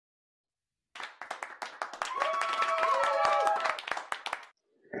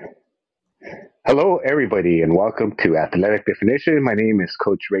Hello, everybody, and welcome to Athletic Definition. My name is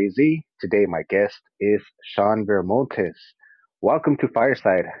Coach Ray Z. Today, my guest is Sean Vermontes. Welcome to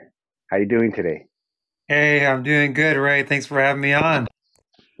Fireside. How you doing today? Hey, I'm doing good, Ray. Thanks for having me on.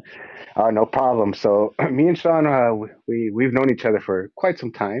 No problem. So, me and Sean, we've known each other for quite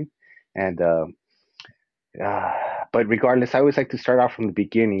some time, and uh, but regardless, I always like to start off from the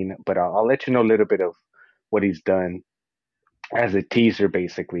beginning. But I'll let you know a little bit of what he's done as a teaser.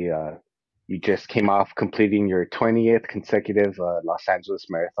 Basically, you just came off completing your 20th consecutive Los Angeles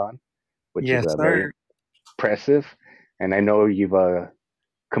Marathon, which is Yes, very sir. impressive. And I know you've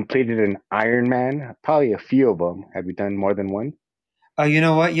completed an Ironman, probably a few of them. Have you done more than one? You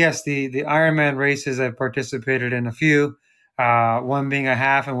know what? Yes, the Ironman races I've participated in a few, one being a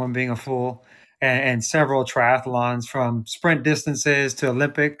half and one being a full, and several triathlons from sprint distances to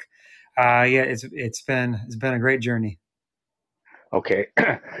Olympic. Yeah, it's been a great journey. Okay,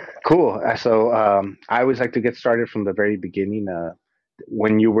 cool. I always like to get started from the very beginning.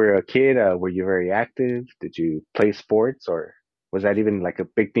 When you were a kid, were you very active? Did you play sports, or was that even like a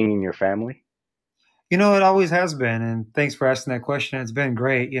big thing in your family? You know, it always has been, and thanks for asking that question. It's been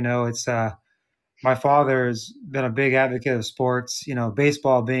great. You know, it's my father's been a big advocate of sports. You know,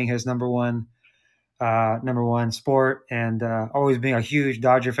 baseball being his number one sport, and always being a huge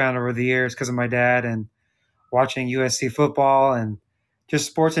Dodger fan over the years because of my dad, and watching USC football and just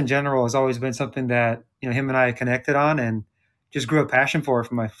sports in general has always been something that him and I connected on, and just grew a passion for it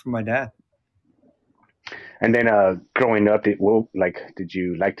from my dad. And then, growing up, did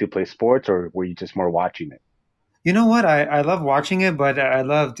you like to play sports, or were you just more watching it? You know what? I love watching it, but I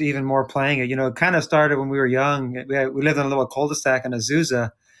loved even more playing it. You know, it kind of started when we were young. We lived in a little cul-de-sac in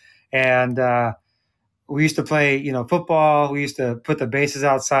Azusa, and we used to play, football. We used to put the bases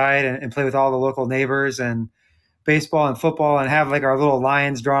outside and play with all the local neighbors, and baseball and football, and have like our little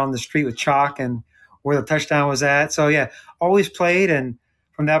lines drawn on the street with chalk and where the touchdown was at. So yeah, always played. And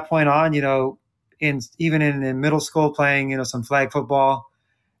from that point on, in middle school playing, some flag football,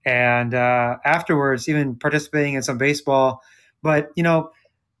 and afterwards even participating in some baseball. But the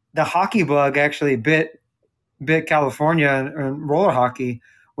hockey bug actually bit California, and roller hockey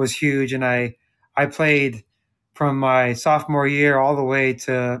was huge. And I played from my sophomore year all the way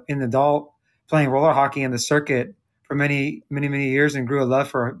to in adult, playing roller hockey in the circuit for many, many, many years, and grew a love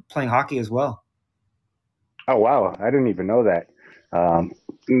for playing hockey as well. Oh wow, I didn't even know that. Um,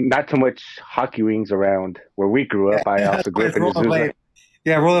 Not too much hockey rings around where we grew up. I Yeah, also grew up it's in Azusa. rollerblade.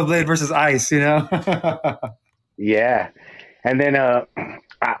 Yeah, rollerblade versus ice. Yeah, and then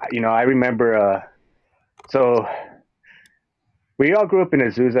I remember. So we all grew up in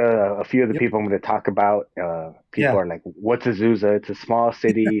Azusa. A few of the Yep. people I'm going to talk about, people Yeah, are like, "What's Azusa?" It's a small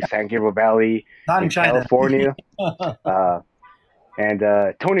city, San Gabriel Valley not in in China. California. Uh, and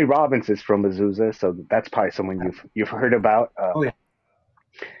Tony Robbins is from Azusa, so that's probably someone you've heard about. Oh yeah,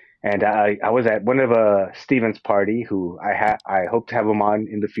 And I was at one of Steven's party, who I hope to have him on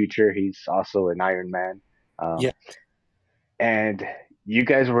in the future. He's also an Iron Man. yeah. Um, and you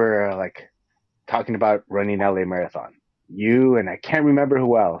guys were like talking about running LA Marathon. You and I can't remember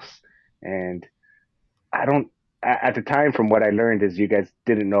who else. And I don't at the time, from what I learned, is you guys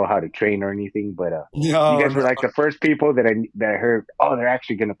didn't know how to train or anything. But you No, guys no. were like the first people that I heard. Oh, they're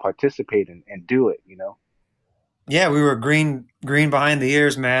actually going to participate and do it. You know. Yeah, we were green behind the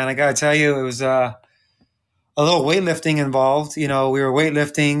ears, man. I gotta tell you, it was a little weightlifting involved. You know, we were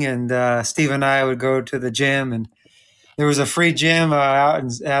weightlifting, and Steve and I would go to the gym, and there was a free gym out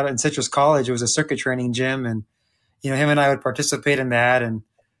in Citrus College. It was a circuit training gym, and him and I would participate in that, and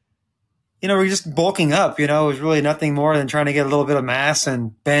we were just bulking up. You know, it was really nothing more than trying to get a little bit of mass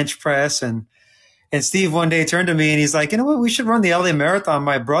and bench press. And Steve one day turned to me and he's like, you know what, we should run the LA Marathon.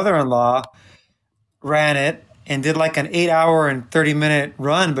 My brother-in-law ran it and did like an 8 hour and 30-minute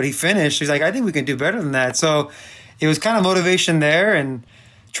run, but he finished. He's like, I think we can do better than that. So it was kind of motivation there, and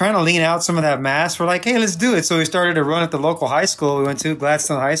trying to lean out some of that mass. We're like, hey, let's do it. So we started to run at the local high school. We went to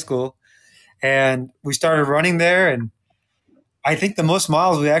Gladstone High School, and we started running there. And I think the most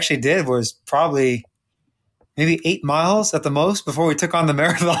miles we actually did was probably maybe 8 miles at the most before we took on the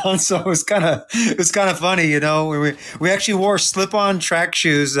marathon. So it was kind of funny, We actually wore slip-on track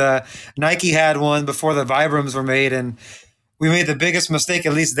shoes. Nike had one before the Vibrams were made, and we made the biggest mistake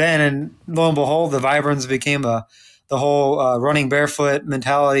at least then. And lo and behold, the Vibrams became the whole running barefoot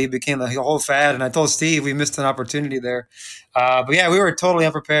mentality became the whole fad. And I told Steve we missed an opportunity there. But yeah, we were totally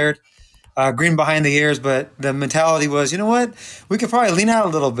unprepared, green behind the ears, but the mentality was, you know what, we could probably lean out a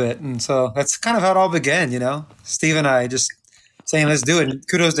little bit. And so that's kind of how it all began, Steve and I just saying, let's do it. And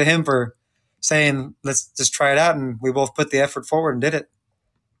kudos to him for saying, let's just try it out. And we both put the effort forward and did it.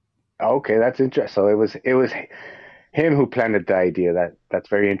 Okay, that's interesting. So it was him who planted the idea. That's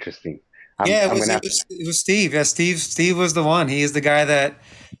very interesting. Yeah, I'm gonna have to. it was Steve. Yeah, Steve was the one. He is the guy that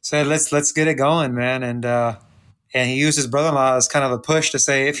said let's get it going, man. And he used his brother in law as kind of a push to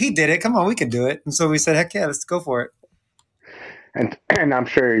say if he did it, come on, we can do it. And so we said, heck yeah, let's go for it. And I'm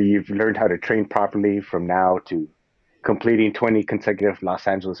sure you've learned how to train properly from now to completing 20 consecutive Los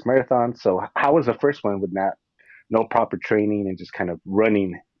Angeles marathons. So how was the first one with not no proper training and just kind of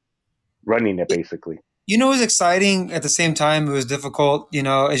running it basically? You know, it was exciting at the same time. It was difficult. You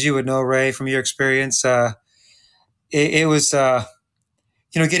know, as you would know, Ray, from your experience, it was.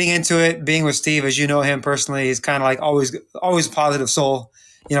 You know, getting into it, being with Steve, as you know him personally, he's kind of like always a positive soul.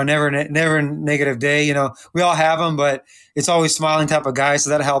 You know, never a negative day. You know, we all have them, but it's always smiling type of guy. So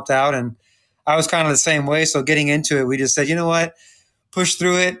that helped out, and I was kind of the same way. So getting into it, we just said, you know what, push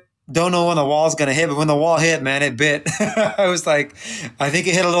through it. Don't know when the wall's going to hit, but when the wall hit, man, it bit. I was like, I think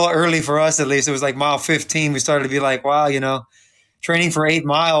it hit a little early for us, at least. It was like mile 15. We started to be like, wow, you know, training for 8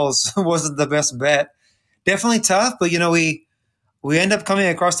 miles wasn't the best bet. Definitely tough, but you know, we end up coming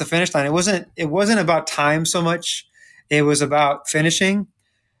across the finish line. It wasn't about time so much. It was about finishing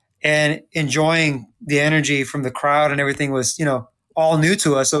and enjoying the energy from the crowd, and everything was, you know, all new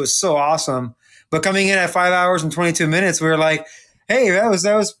to us. So it was so awesome. But coming in at 5 hours and 22 minutes, we were like, hey,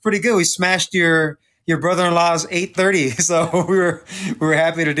 that was pretty good. We smashed your brother-in-law's 8:30. So we were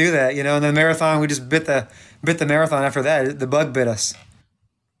happy to do that, you know. And the marathon, we just bit the marathon after that. The bug bit us.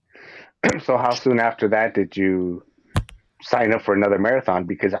 So how soon after that did you sign up for another marathon?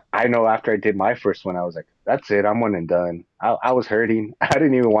 Because I know after I did my first one, I was like, that's it, I'm one and done. I was hurting. I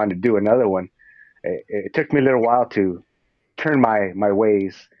didn't even want to do another one. It took me a little while to turn my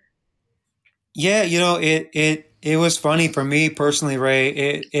ways. Yeah, you know, it was funny for me personally,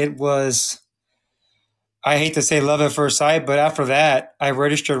 Ray. It was, I hate to say love at first sight, but after that, I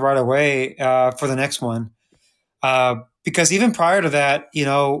registered right away for the next one. Because even prior to that, you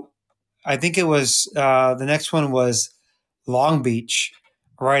know, I think it was the next one was Long Beach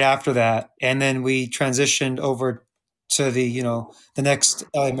right after that, and then we transitioned over to the, you know, the next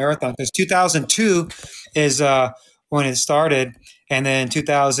LA Marathon, because 2002 is when it started, and then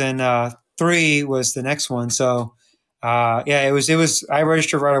 2003 was the next one. So yeah, it was I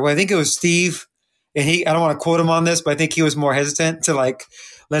registered right away. I think it was Steve, and he, I don't want to quote him on this, but I think he was more hesitant to like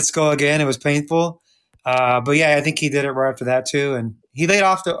let's go again. It was painful, but yeah, I think he did it right after that too, and he laid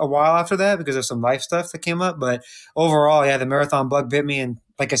off a while after that because of some life stuff that came up. But overall, yeah, the marathon bug bit me, and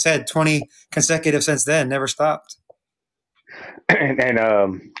like I said, 20 consecutive since then, never stopped. And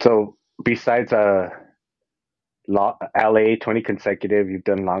so besides LA 20 consecutive, you've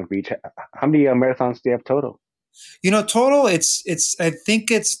done Long Beach. How many marathons do you have total? You know, total, it's I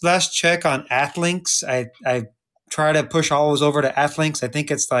think it's last check on Athlinks. I try to push always over to Athlinks. I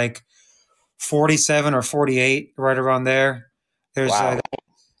think it's like 47 or 48, right around there. There's Wow.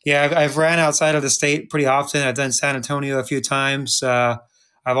 Yeah, I've ran outside of the state pretty often. I've done San Antonio a few times. I've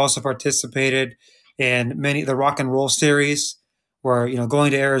also participated in many the Rock and Roll series, where, you know,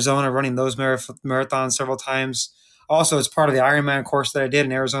 going to Arizona, running those marathons several times. Also, it's part of the Ironman course that I did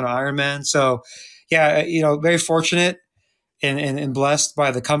in Arizona Ironman. So, yeah, you know, very fortunate and blessed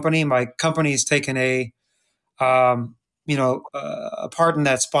by the company. My company's taken a part in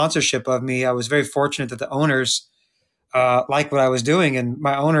that sponsorship of me. I was very fortunate that the owners liked what I was doing. And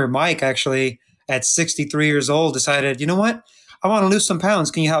my owner, Mike, actually, at 63 years old, decided, you know what? I want to lose some pounds.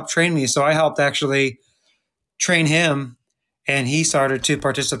 Can you help train me? So I helped actually train him, and he started to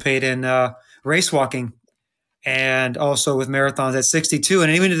participate in race walking and also with marathons at 62.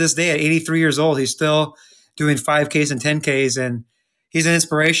 And even to this day, at 83 years old, he's still doing 5Ks and 10Ks. And he's an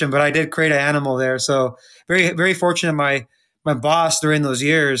inspiration. But I did create an animal there. So very, very fortunate. My boss during those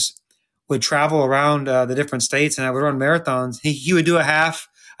years would travel around the different states, and I would run marathons. He would do a half,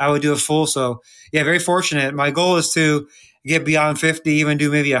 I would do a full. So yeah, very fortunate. My goal is to get beyond 50, even do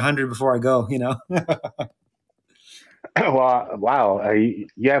maybe 100 before I go, you know? Well, wow.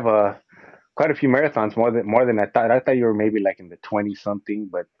 You have quite a few marathons, more than I thought. I thought you were maybe like in the 20 something,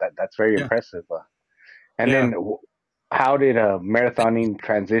 but that's very Yeah. impressive. And Yeah. then how did marathoning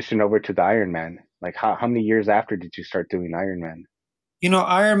transition over to the Ironman? Like how many years after did you start doing Ironman? You know,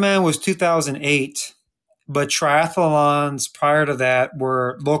 Ironman was 2008, but triathlons prior to that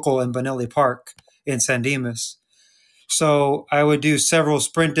were local in Benelli Park in San Dimas. So I would do several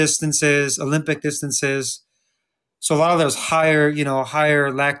sprint distances, Olympic distances. So a lot of those higher, you know, higher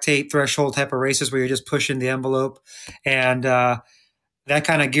lactate threshold type of races where you're just pushing the envelope, and that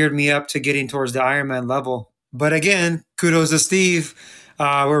kind of geared me up to getting towards the Ironman level. But again, kudos to Steve.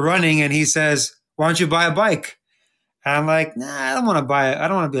 We're running, and he says, "Why don't you buy a bike?" And I'm like, nah, I don't want to buy it. I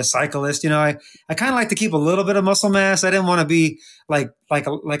don't want to be a cyclist. I kind of like to keep a little bit of muscle mass. I didn't want to be like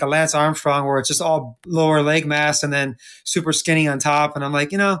a Lance Armstrong where it's just all lower leg mass and then super skinny on top. And I'm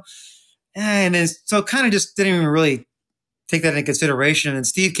like, and then so kind of just didn't even really take that into consideration. And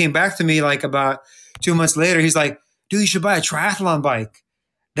Steve came back to me like about 2 months later. He's like, dude, you should buy a triathlon bike.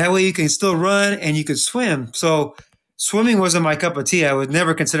 That way you can still run and you can swim. So swimming wasn't my cup of tea. I would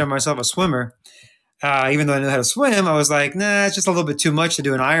never consider myself a swimmer. Even though I knew how to swim, I was like, nah, it's just a little bit too much to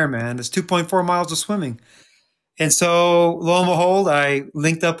do an Ironman. It's 2.4 miles of swimming. And so, lo and behold, I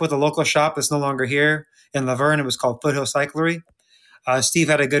linked up with a local shop that's no longer here in Laverne. It was called Foothill Cyclery. Steve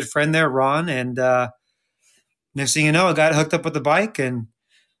had a good friend there, Ron. And next thing you know, I got hooked up with the bike and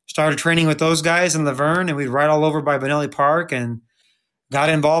started training with those guys in Laverne. And we'd ride all over by Benelli Park and got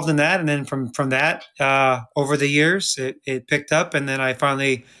involved in that. And then from that, over the years, it picked up. And then I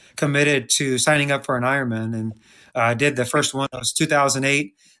finally committed to signing up for an Ironman. And I did the first one. It was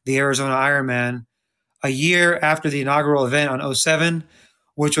 2008, the Arizona Ironman, a year after the inaugural event on '07,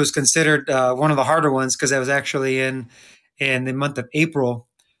 which was considered one of the harder ones because I was actually in the month of April,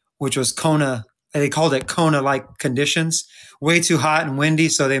 which was Kona. They called it Kona-like conditions, way too hot and windy,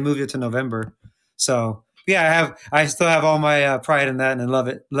 so they moved it to November. So yeah, I still have all my pride in that and love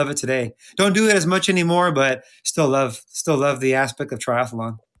it today. Don't do it as much anymore, but still love the aspect of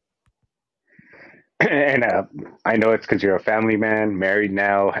triathlon. And I know it's because you're a family man, married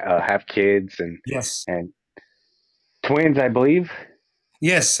now, have kids, Yes. and twins, I believe.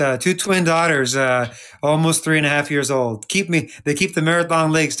 Yes, two twin daughters, almost 3.5 years old. They keep the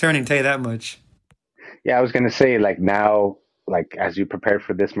marathon legs turning. Tell you that much. Yeah, I was gonna say like now, like as you prepared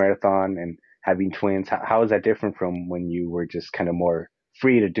for this marathon and having twins, how is that different from when you were just kind of more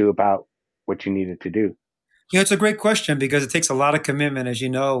free to do about what you needed to do? It's a great question because it takes a lot of commitment. As you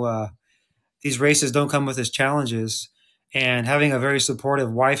know, these races don't come with its challenges, and having a very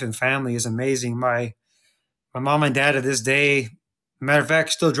supportive wife and family is amazing. My mom and dad to this day, matter of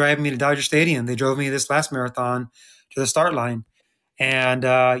fact, still driving me to Dodger Stadium. They drove me this last marathon to the start line, and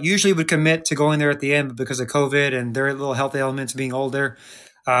usually would commit to going there at the end, but because of COVID and their little health elements being older,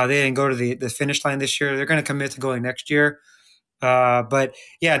 they didn't go to the finish line this year. They're going to commit to going next year. But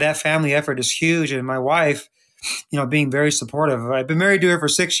yeah, that family effort is huge, and my wife, being very supportive. I've been married to her for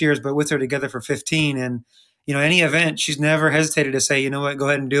 6 years, but with her together for 15. And, any event, she's never hesitated to say, you know what, go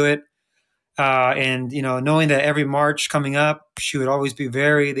ahead and do it. And, knowing that every March coming up, she would always be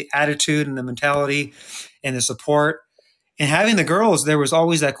the attitude and the mentality and the support. And having the girls, there was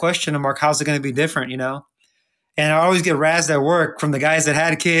always that question of Mark, how's it going to be different? And I always get razzed at work from the guys that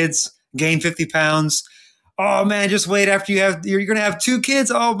had kids, gained 50 pounds. Oh man, just wait after you're going to have two kids.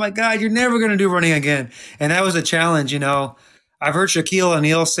 Oh my God, you're never going to do running again. And that was a challenge. I've heard Shaquille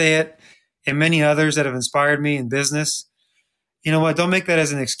O'Neal say it and many others that have inspired me in business. You know what? Don't make that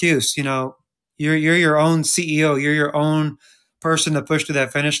as an excuse. You're your own CEO. You're your own person to push to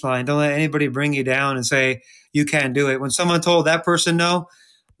that finish line. Don't let anybody bring you down and say you can't do it. When someone told that person no,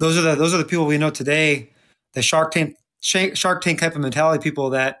 those are the people we know today, the Shark Tank type of mentality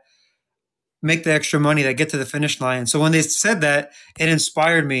people that make the extra money that get to the finish line. So when they said that, it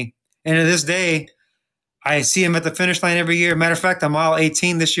inspired me. And to this day, I see them at the finish line every year. Matter of fact, on mile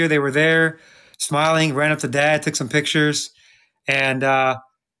 18 this year, they were there smiling, ran up to dad, took some pictures. And as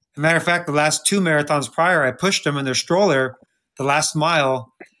a matter of fact, the last two marathons prior, I pushed them in their stroller the last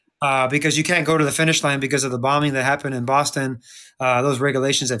mile because you can't go to the finish line because of the bombing that happened in Boston. Those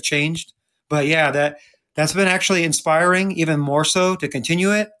regulations have changed. But yeah, that's been actually inspiring, even more so to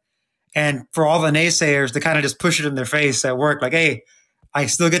continue it. And for all the naysayers to kind of just push it in their face at work, like, hey, I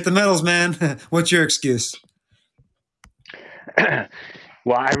still get the medals, man. What's your excuse?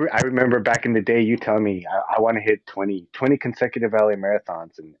 Well, I remember back in the day you telling me I want to hit 20 consecutive LA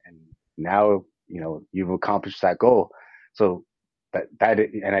marathons, and now you've accomplished that goal. So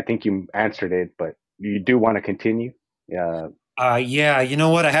and I think you answered it, but you do want to continue. Yeah. Yeah, you know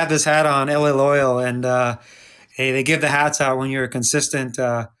what? I had this hat on, LA Loyal, and they give the hats out when you're consistent.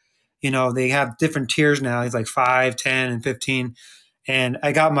 They have different tiers now. It's like 5, 10, and 15. And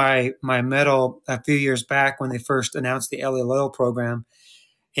I got my medal a few years back when they first announced the LA Loyal program.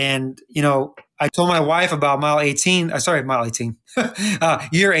 And, I told my wife about mile 18, mile 18,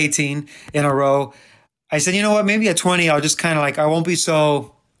 year 18 in a row. I said, you know what, maybe at 20, I'll just kind of I won't be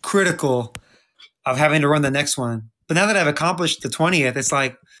so critical of having to run the next one. But now that I've accomplished the 20th, it's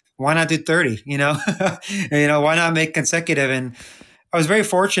like, why not do 30? Why not make consecutive? And I was very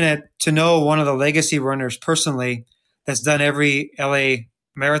fortunate to know one of the legacy runners personally that's done every LA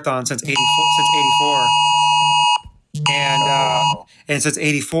marathon since 84 and Uh oh. and since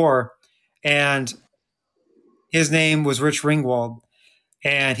 84. And His name was Rich Ringwald,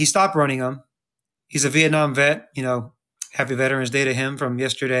 and he stopped running them. He's a Vietnam vet. Happy Veterans Day to him from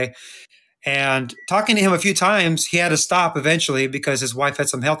yesterday. And talking to him a few times, he had to stop eventually because his wife had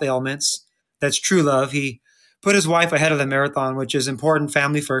some health ailments. That's true love. He put his wife ahead of the marathon, which is important.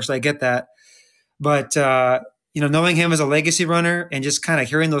 Family first. I get that. But knowing him as a legacy runner and just kind of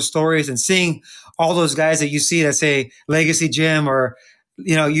hearing those stories and seeing all those guys that you see that say Legacy Jim, or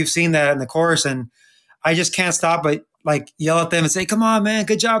you've seen that in the course, and I just can't stop but like yell at them and say, "Come on, man,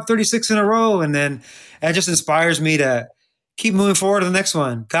 good job, 36 in a row," and then that just inspires me to keep moving forward to the next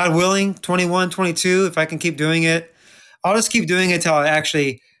one. God willing, 21, 22, if I can keep doing it, I'll just keep doing it till I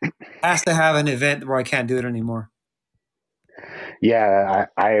actually has to have an event where I can't do it anymore. Yeah,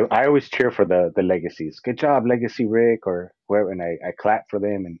 I always cheer for the legacies. Good job, Legacy Rick or whoever, and I clap for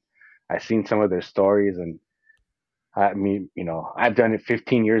them, and I've seen some of their stories, and I mean, I've done it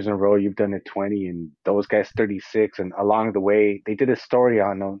 15 years in a row. You've done it 20, and those guys 36. And along the way, they did a story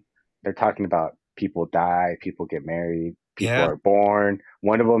on them. They're talking about people die, people get married, people Yeah. are born.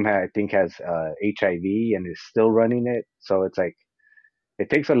 One of them, I think, has HIV and is still running it. So it's like it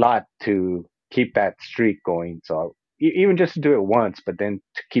takes a lot to keep that streak going. So even just to do it once, but then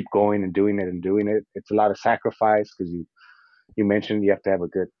to keep going and doing it, it's a lot of sacrifice because you mentioned you have to have a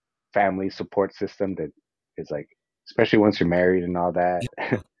good family support system that is like, especially once you're married and all that.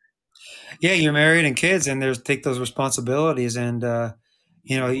 Yeah, you're married and kids, and there's take those responsibilities, and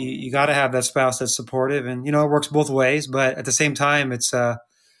you got to have that spouse that's supportive, and it works both ways. But at the same time, it's not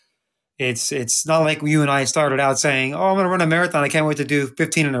like you and I started out saying, "Oh, I'm going to run a marathon. I can't wait to do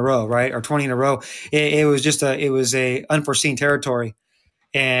 15 in a row, right, or 20 in a row." It was just a unforeseen territory,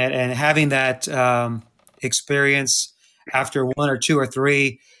 and having that experience after one or two or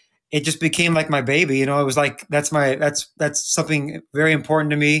three, it just became like my baby. It was like that's something very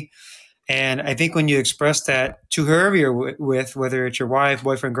important to me. And I think when you express that to whoever you're with, whether it's your wife,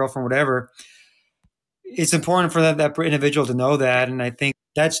 boyfriend, girlfriend, whatever, it's important for that individual to know that. And I think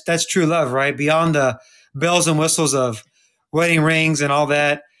that's true love, right? Beyond the bells and whistles of wedding rings and all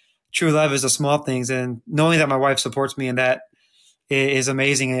that, true love is the small things. And knowing that my wife supports me in that is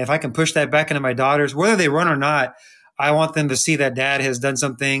amazing. And if I can push that back into my daughters, whether they run or not, I want them to see that dad has done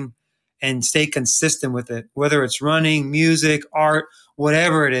something and stay consistent with it, whether it's running, music, art,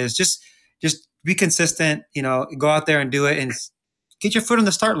 whatever it is. Just be consistent, go out there and do it and get your foot on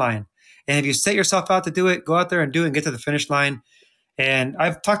the start line. And if you set yourself out to do it, go out there and do it and get to the finish line. And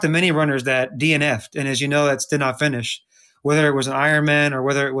I've talked to many runners that DNF'd. And as you know, that's did not finish, whether it was an Ironman or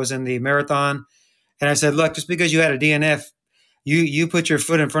whether it was in the marathon. And I said, look, just because you had a DNF, you put your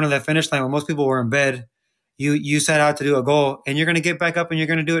foot in front of that finish line when most people were in bed. You set out to do a goal, and you're going to get back up and you're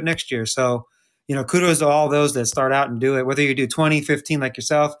going to do it next year. So, kudos to all those that start out and do it. Whether you do 20, 15 like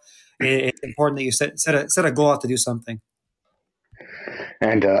yourself, it's important that you set a goal out to do something.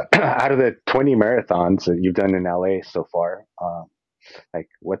 And out of the 20 marathons that you've done in LA so far, like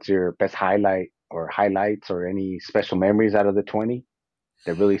what's your best highlight or highlights or any special memories out of the 20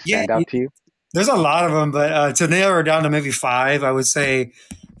 that really Yeah, stand out to you? there's a lot of them, but to narrow it down to maybe five, I would say,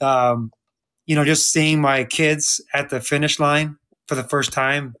 just seeing my kids at the finish line for the first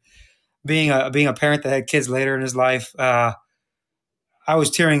time, being a parent that had kids later in his life, I was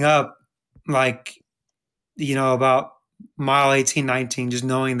tearing up like, about mile 18, 19, just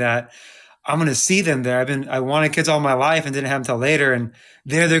knowing that I'm going to see them there. I wanted kids all my life and didn't have them until later. And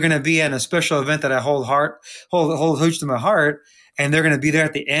they're going to be at a special event that I hold huge to my heart. And they're going to be there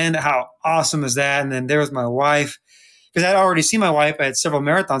at the end. How awesome is that? And then there was my wife, because I'd already seen my wife at several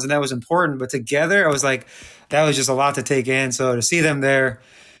marathons and that was important. But together, I was like, that was just a lot to take in. So to see them there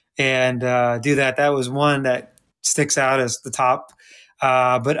and do that, that was one that sticks out as the top.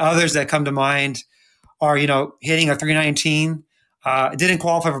 But others that come to mind are, hitting a 319. Didn't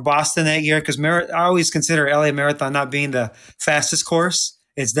qualify for Boston that year because I always consider LA Marathon not being the fastest course.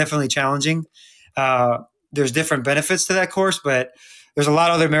 It's definitely challenging. There's different benefits to that course, but there's a lot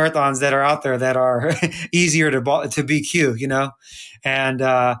of other marathons that are out there that are easier to BQ, and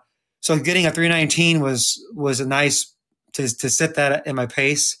so getting a 319 was a nice to set that in my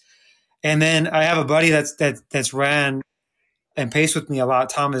pace. And then I have a buddy that's ran and paced with me a lot,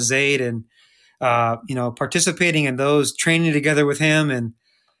 Thomas Zaid, and participating in those, training together with him and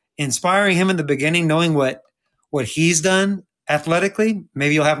inspiring him in the beginning, knowing what he's done athletically.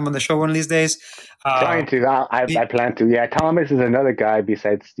 Maybe you'll have him on the show one of these days. Trying to. I plan to. Yeah, Thomas is another guy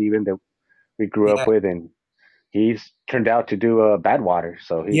besides Steven that we grew up with, and he's turned out to do a Badwater.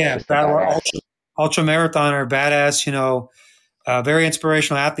 So he's just a badass. Ultra marathoner, badass. Very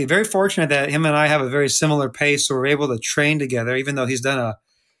inspirational athlete. Very fortunate that him and I have a very similar pace, so we're able to train together. Even though he's done a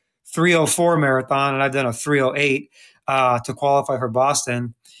 3:04 marathon, and I've done a 3:08 to qualify for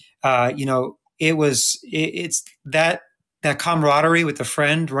Boston. It's that camaraderie with a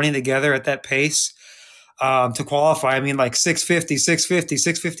friend running together at that pace to qualify. I mean, like 650, 650,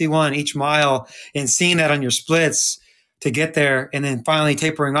 651 each mile, and seeing that on your splits to get there, and then finally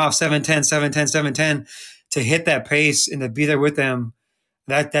tapering off 710, 710, 710 to hit that pace and to be there with them.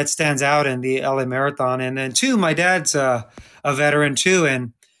 That stands out in the LA Marathon. And then two, my dad's a veteran too,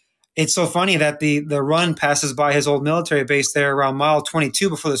 and it's so funny that the run passes by his old military base there around mile 22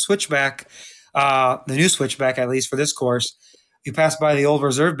 before the switchback, the new switchback at least for this course. You pass by the old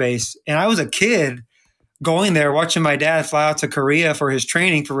reserve base, and I was a kid going there, watching my dad fly out to Korea for his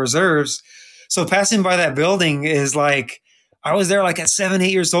training for reserves. So passing by that building is like, I was there like at 7,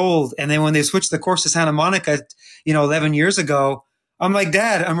 8 years old. And then when they switched the course to Santa Monica, 11 years ago, I'm like,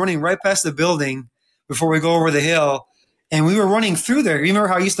 Dad, I'm running right past the building before we go over the hill. And we were running through there. You remember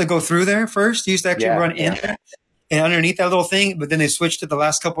how I used to go through there first? You used to actually run in there and underneath that little thing, but then they switched it the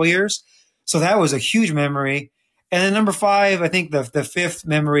last couple of years. So that was a huge memory. And then number five, I think the fifth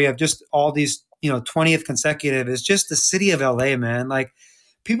memory of just all these 20th consecutive is just the city of LA, man. Like,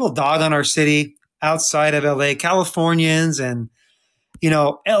 people dog on our city outside of LA, Californians, and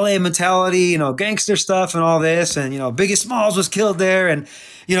LA mentality, gangster stuff and all this, and Biggie Smalls was killed there, and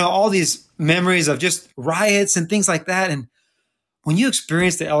all these memories of just riots and things like that. And when you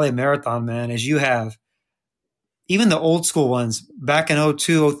experience the LA Marathon, man, as you have, even the old school ones back in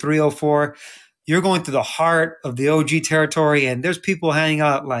 02, 03, 04, you're going through the heart of the OG territory, and there's people handing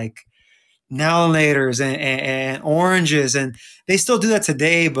out like Nalinators and oranges, and they still do that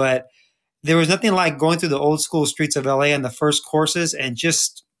today, but there was nothing like going through the old school streets of LA and the first courses, and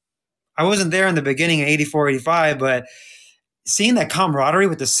just, I wasn't there in the beginning in 84, 85, but seeing that camaraderie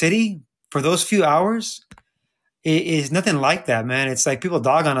with the city for those few hours is nothing like that, man. It's like people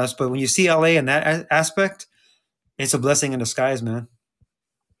dog on us, but when you see LA in that aspect, it's a blessing in disguise, man.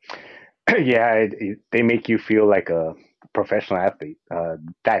 Yeah, they make you feel like a professional athlete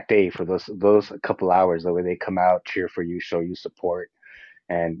that day for those couple hours. The way they come out, cheer for you, show you support.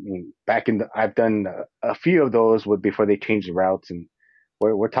 And back I've done a few of those before they changed the routes, and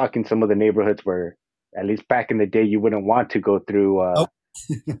we're talking some of the neighborhoods where at least back in the day you wouldn't want to go through. Nope.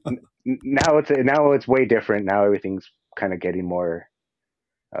 Now it's way different. Now everything's kind of getting more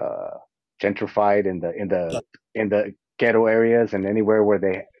uh, gentrified in the ghetto areas, and anywhere where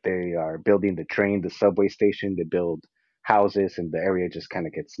they are building the subway station, they build houses, and the area just kind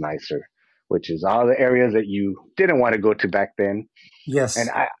of gets nicer, which is all the areas that you didn't want to go to back then. And Yes.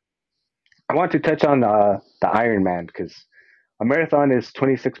 I want to touch on the Ironman, because a marathon is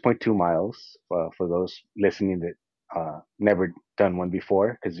 26.2 miles, for those listening that never done one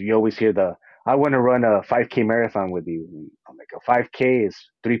before, because you always hear I want to run a 5K marathon with you. And I'm like, a 5K is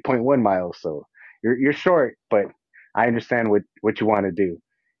 3.1 miles, so you're short, but I understand what you want to do.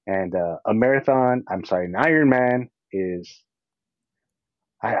 And a marathon, I'm sorry, an Ironman is,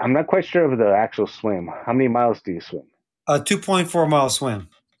 I'm not quite sure of the actual swim. How many miles do you swim? A 2.4 mile swim,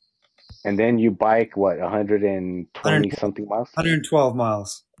 And then you bike what, 120 something miles, 112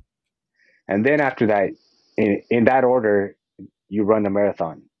 miles. and then after that, in that order, you run a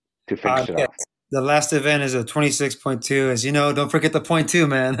marathon to finish it Yes. off. The last event is a 26.2. As you know, don't forget the point two,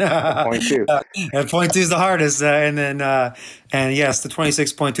 man. The point two, And point two is the hardest. And yes, the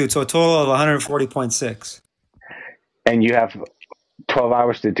 26.2. So a total of 140.6. and you have 12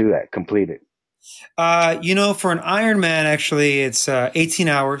 hours to do that, complete it. For an Ironman, actually, it's 18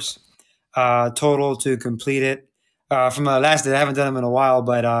 hours total to complete it. From the last day, I haven't done them in a while,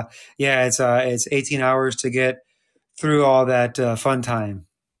 but yeah, it's 18 hours to get through all that fun time.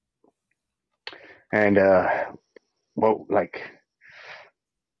 And well, like,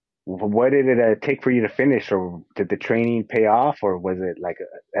 what did it take for you to finish, or did the training pay off, or was it like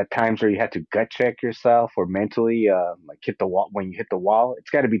at times where you had to gut check yourself, or mentally like hit the wall when you hit the wall? It's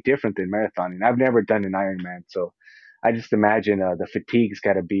got to be different than marathoning. I've never done an Ironman, so I just imagine the fatigue's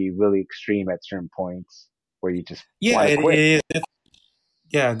got to be really extreme at certain points where you just Yeah, want to quit. it is.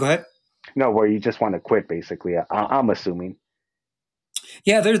 Yeah, go ahead. No, where you just want to quit, basically. I'm assuming.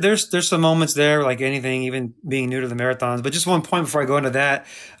 Yeah, there's some moments there, like anything, even being new to the marathons. But just one point before I go into that,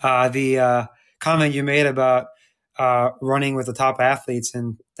 the comment you made about running with the top athletes,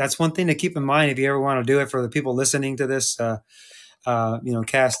 and that's one thing to keep in mind if you ever want to do it. For the people listening to this,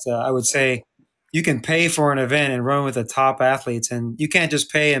 cast, I would say you can pay for an event and run with the top athletes, and you can't just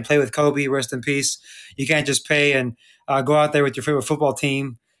pay and play with Kobe, rest in peace. You can't just pay and go out there with your favorite football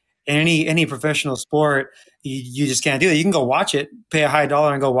team. In any professional sport, you just can't do it. You can go watch it, pay a high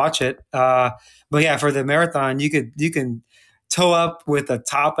dollar and go watch it. But yeah, for the marathon, you can toe up with the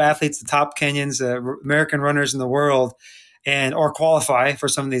top athletes, the top Kenyans, American runners in the world, and or qualify for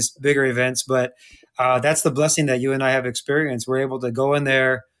some of these bigger events. But that's the blessing that you and I have experienced. We're able to go in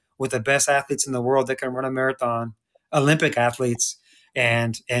there with the best athletes in the world that can run a marathon, Olympic athletes,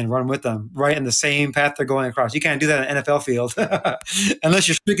 and run with them right in the same path they're going across. You can't do that in an NFL field unless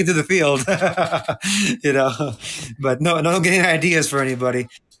you're speaking to the field, you know. But no getting ideas for anybody.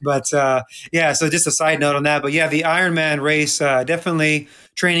 But yeah, so just a side note on that. But yeah, the Ironman race, definitely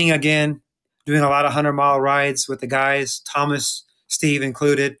training again, doing a lot of 100-mile rides with the guys, Thomas, Steve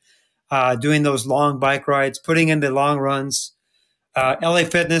included, doing those long bike rides, putting in the long runs. LA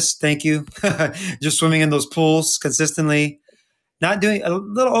Fitness, thank you. Just swimming in those pools consistently, not doing a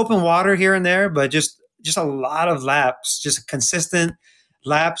little open water here and there, but just a lot of laps, just consistent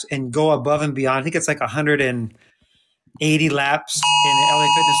laps and go above and beyond. I think it's like 180 laps in the LA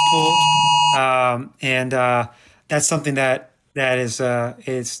Fitness pool, and that's something that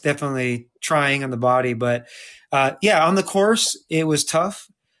is definitely trying on the body. But yeah, on the course, it was tough.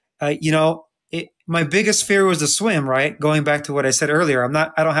 My biggest fear was the swim. Right, going back to what I said earlier,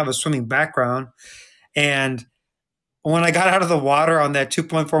 I don't have a swimming background, and when I got out of the water on that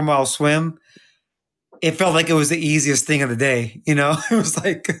 2.4-mile swim, it felt like it was the easiest thing of the day. It was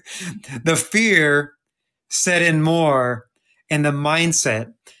like the fear set in more, and the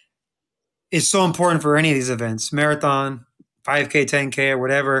mindset is so important for any of these events, marathon, 5K, 10K, or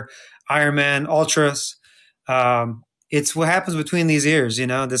whatever, Ironman, ultras. It's what happens between these ears.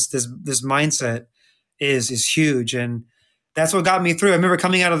 This mindset is huge, and that's what got me through. I remember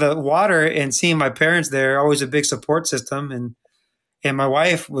coming out of the water and seeing my parents there, always a big support system, and my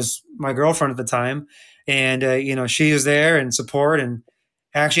wife was my girlfriend at the time, and she was there and support, and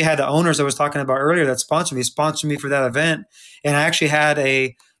I actually had the owners I was talking about earlier that sponsored me for that event, and I actually had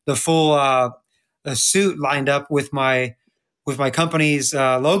the full a suit lined up with my company's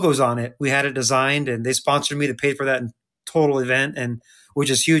logos on it. We had it designed, and they sponsored me to pay for that total event, and which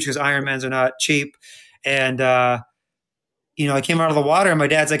is huge because Ironmans are not cheap. And I came out of the water, and my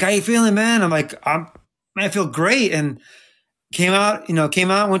dad's like, "How you feeling, man?" I'm like, I feel great." And came out,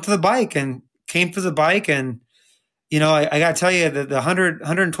 went to the bike, and came to the bike, and I got to tell you that the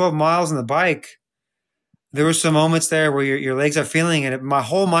 112 miles on the bike, there were some moments there where your legs are feeling it. My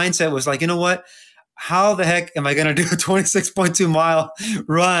whole mindset was like, you know what? How the heck am I going to do a 26.2-mile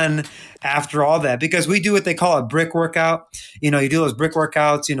run after all that? Because we do what they call a brick workout. You do those brick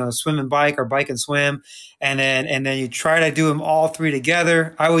workouts, swim and bike or bike and swim. And then you try to do them all three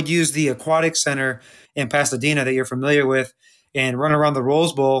together. I would use the aquatic center in Pasadena that you're familiar with and run around the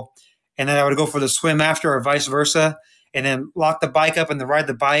Rose Bowl. And then I would go for the swim after or vice versa, and then lock the bike up and then ride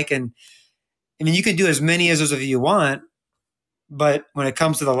the bike. And I mean, you can do as many as those of you want, but when it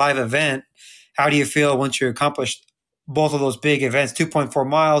comes to the live event, how do you feel once you accomplished both of those big events, 2.4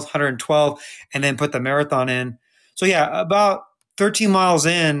 miles, 112, and then put the marathon in? So yeah, about 13 miles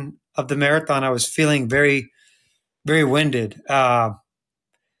in of the marathon, I was feeling very, very winded.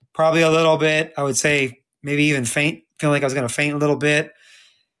 Probably a little bit, I would say maybe even feeling like I was going to faint a little bit.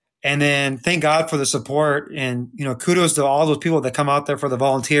 And then thank God for the support, and, kudos to all those people that come out there for the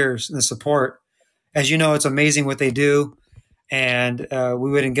volunteers and the support. As you know, it's amazing what they do. And we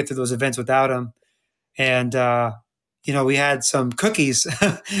wouldn't get to those events without them. And, we had some cookies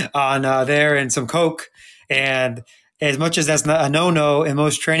on there and some Coke. And as much as that's not a no-no in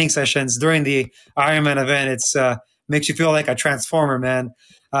most training sessions during the Ironman event, it's makes you feel like a transformer, man.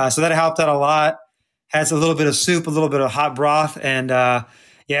 So that helped out a lot. Has a little bit of soup, a little bit of hot broth. And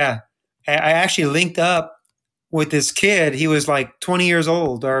yeah, I actually linked up with this kid. He was like 20 years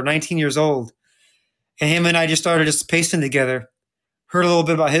old or 19 years old. And him and I just started pacing together. Heard a little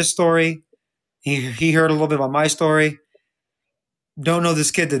bit about his story. He heard a little bit about my story. Don't know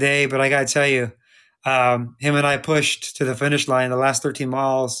this kid today, but I got to tell you, him and I pushed to the finish line the last 13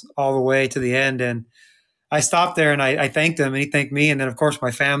 miles all the way to the end. And I stopped there and I thanked him, and he thanked me. And then, of course,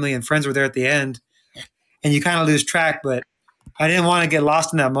 my family and friends were there at the end. And you kind of lose track, but I didn't want to get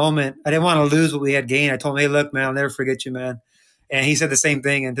lost in that moment. I didn't want to lose what we had gained. I told him, "Hey, look, man, I'll never forget you, man." And he said the same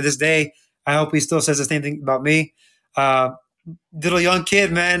thing. And to this day, I hope he still says the same thing about me. Little young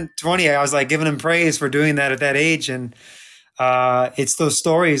kid, man, 20. I was like giving him praise for doing that at that age. And it's those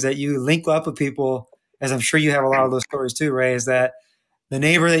stories that you link up with people, as I'm sure you have a lot of those stories too, Ray, is that the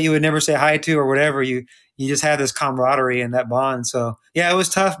neighbor that you would never say hi to or whatever, you just have this camaraderie and that bond. So yeah, it was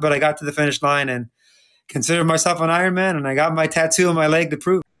tough, but I got to the finish line and considered myself an Ironman, and I got my tattoo on my leg to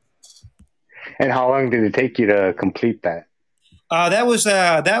prove. And how long did it take you to complete that? That was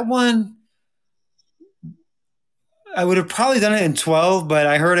that one. I would have probably done it in 12, but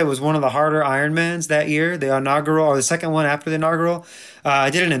I heard it was one of the harder Ironmans that year, the inaugural or the second one after the inaugural. I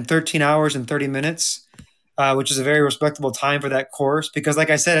did it in 13 hours and 30 minutes, which is a very respectable time for that course. Because, like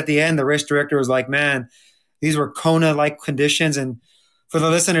I said at the end, the race director was like, man, these were Kona like conditions. And for the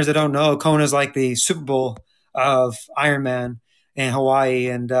listeners that don't know, Kona is like the Super Bowl of Ironman in Hawaii.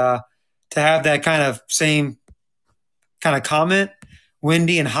 And to have that kind of same kind of comment,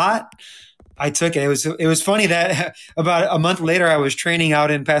 windy and hot, I took it. It was funny that about a month later, I was training out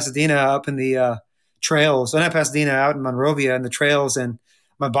in Pasadena, up in the trails. So not Pasadena, out in Monrovia in the trails, and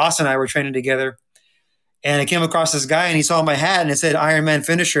my boss and I were training together. And I came across this guy, and he saw my hat, and it said Ironman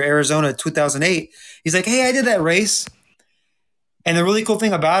finisher, Arizona 2008. He's like, "Hey, I did that race." And the really cool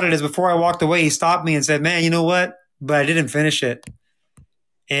thing about it is, before I walked away, he stopped me and said, "Man, you know what? But I didn't finish it."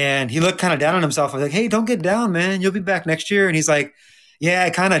 And he looked kind of down on himself. I was like, "Hey, don't get down, man. You'll be back next year." And he's like, "Yeah, I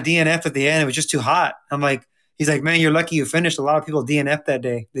kind of DNF'd at the end. It was just too hot." I'm like, he's like, "Man, you're lucky you finished. A lot of people DNF'd that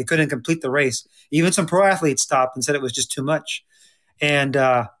day. They couldn't complete the race. Even some pro athletes stopped and said it was just too much." And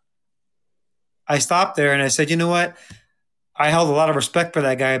I stopped there and I said, "You know what? I held a lot of respect for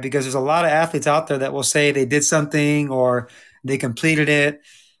that guy, because there's a lot of athletes out there that will say they did something or they completed it,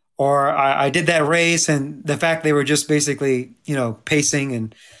 or I did that race, and the fact they were just basically, pacing.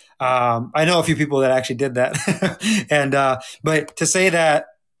 And I know a few people that actually did that. And but to say that,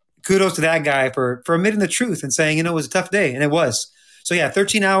 kudos to that guy for admitting the truth and saying, it was a tough day, and it was. So yeah,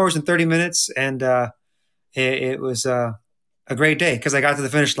 13 hours and 30 minutes, and it was a great day because I got to the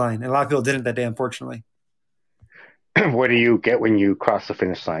finish line, and a lot of people didn't that day, unfortunately. What do you get when you cross the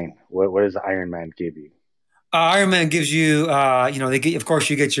finish line? What does Iron Man give you? Ironman gives you, they get, of course,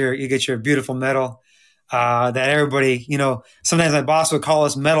 you get your beautiful medal. That everybody, sometimes my boss would call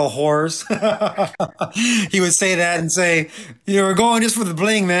us metal whores. He would say that and say, we're going just for the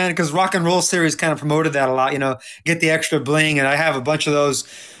bling, man, because Rock and Roll Series kind of promoted that a lot. Get the extra bling, and I have a bunch of those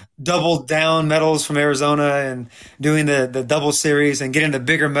double down medals from Arizona, and doing the double series and getting the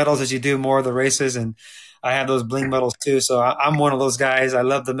bigger medals as you do more of the races. And I have those bling medals too. So I'm one of those guys. I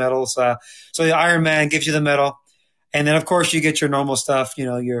love the medals. So the Ironman gives you the medal, and then of course you get your normal stuff. You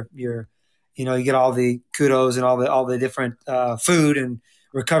get all the kudos and all the different food and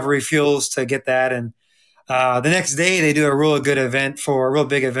recovery fuels to get that. And the next day they do a real big event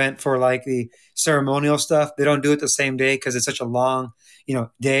for like the ceremonial stuff. They don't do it the same day because it's such a long,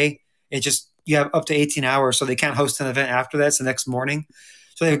 day. It just, you have up to 18 hours, so they can't host an event after that. It's the next morning.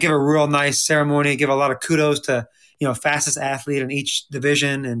 So they give a real nice ceremony, give a lot of kudos to, fastest athlete in each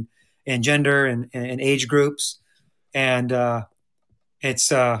division and gender and age groups. And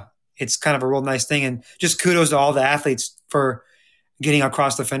it's it's kind of a real nice thing. And just kudos to all the athletes for getting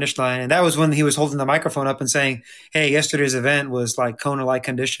across the finish line. And that was when he was holding the microphone up and saying, "Hey, yesterday's event was like Kona like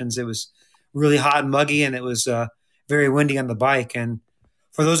conditions. It was really hot and muggy, and it was very windy on the bike." And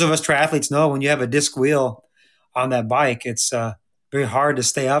for those of us triathletes know, when you have a disc wheel on that bike, it's very hard to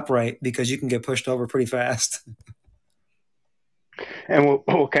stay upright because you can get pushed over pretty fast. And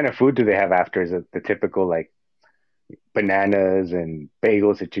what kind of food do they have after? Is it the typical like bananas and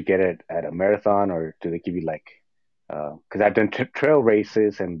bagels that you get at a marathon, or do they give you like? Because I've done trail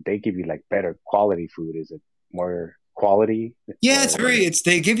races and they give you like better quality food. Is it more quality Yeah, or what? it's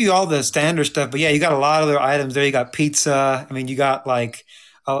they give you all the standard stuff, but yeah, you got a lot of other items there. You got pizza. I mean, you got like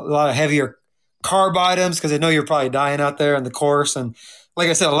a lot of heavier carb items because I know you're probably dying out there in the course. And like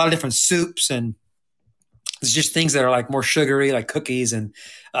I said, a lot of different soups, and it's just things that are like more sugary, like cookies, and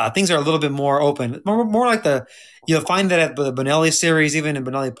things that are a little bit more open, more like you'll find that at the Benelli series, even in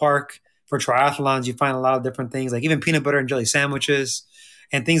Benelli Park for triathlons, you find a lot of different things, like even peanut butter and jelly sandwiches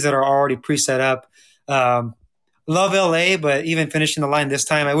and things that are already pre-set up. Um, Love LA, but even finishing the line this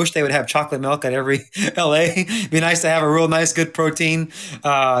time, I wish they would have chocolate milk at every LA. It'd be nice to have a real nice, good protein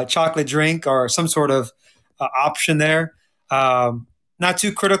chocolate drink or some sort of option there. Not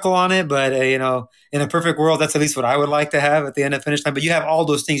too critical on it, but in a perfect world, that's at least what I would like to have at the end of finish time. But you have all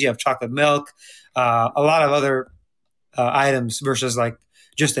those things. You have chocolate milk, a lot of other items versus like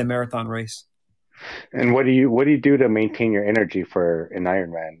just a marathon race. And what do you do to maintain your energy for an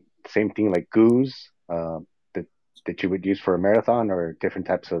Ironman? Same thing like goose that that you would use for a marathon, or different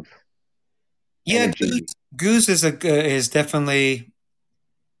types of Yeah, energy. goose is definitely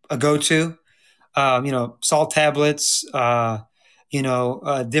a go-to. Salt tablets, different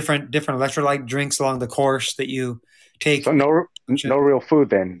electrolyte drinks along the course that you So take. no real food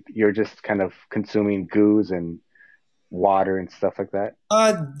then. You're just kind of consuming goose and water and stuff like that.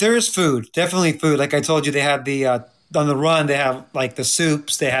 There's food, definitely food. Like I told you, they have the on the run. They have like the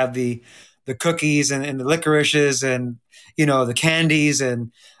soups. They have the cookies and the licorices and the candies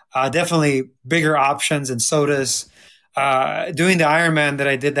and definitely bigger options and sodas. doing the Ironman that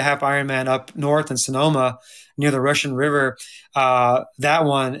I did, the half Ironman up north in Sonoma near the Russian River, that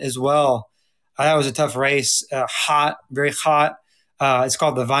one as well. That was a tough race, hot, very hot. It's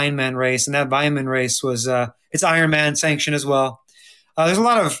called the Vineman race, and that Vineman race was it's Ironman sanctioned as well. There's a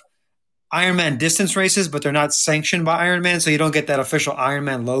lot of Ironman distance races, but they're not sanctioned by Ironman, so you don't get that official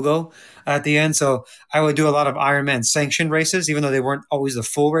Ironman logo at the end. So I would do a lot of Ironman sanctioned races, even though they weren't always the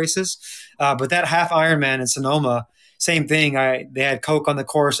full races. But that half Ironman in Sonoma, same thing. They had Coke on the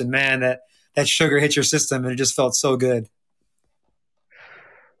course, and man, that sugar hit your system, and it just felt so good.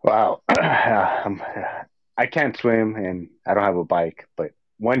 Wow. I can't swim and I don't have a bike, but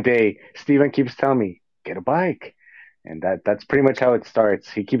one day Steven keeps telling me, get a bike. And that's pretty much how it starts.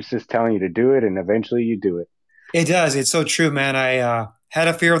 He keeps just telling you to do it and eventually you do it. It does. It's so true, man. I had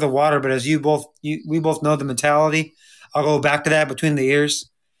a fear of the water, but as we both know the mentality. I'll go back to that between the ears.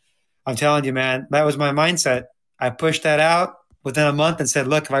 I'm telling you, man, that was my mindset. I pushed that out within a month and said,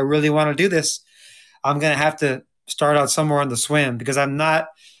 look, if I really want to do this, I'm going to have to start out somewhere on the swim because I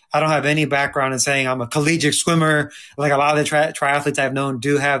don't have any background in saying I'm a collegiate swimmer. Like a lot of the triathletes I've known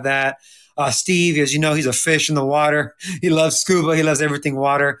do have that. Steve, as you know, he's a fish in the water. He loves scuba. He loves everything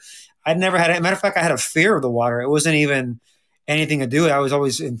water. I'd never had it. Matter of fact, I had a fear of the water. It wasn't even anything to do with it. I was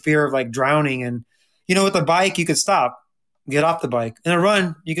always in fear of like drowning. And, with the bike, you could stop, get off the bike. In a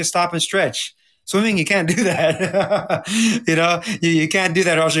run, you can stop and stretch. Swimming, you can't do that. You can't do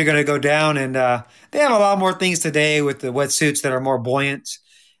that or else you're going to go down. And they have a lot more things today with the wetsuits that are more buoyant.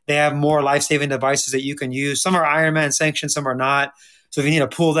 They have more life-saving devices that you can use. Some are Ironman sanctioned, some are not. So if you need to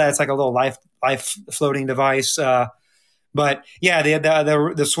pull that, it's like a little life floating device. But yeah,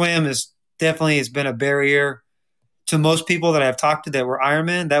 the swim is definitely has been a barrier to most people that I've talked to that were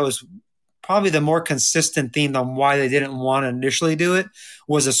Ironman. That was probably the more consistent theme on why they didn't want to initially do it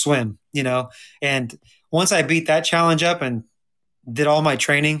was a swim, And once I beat that challenge up and did all my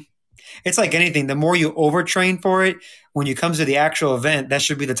training, it's like anything. The more you overtrain for it, when you comes to the actual event, that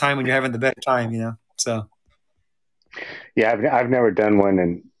should be the time when you're having the better time. So Yeah, I've never done one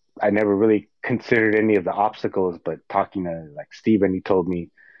and I never really considered any of the obstacles, but talking to like Steven, he told me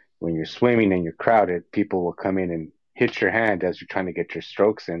when you're swimming and you're crowded, people will come in and hit your hand as you're trying to get your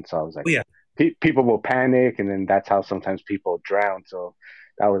strokes in. So I was like, oh, yeah. People will panic, and then that's how sometimes people drown. So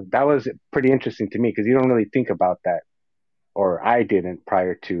that was pretty interesting to me because you don't really think about that, or I didn't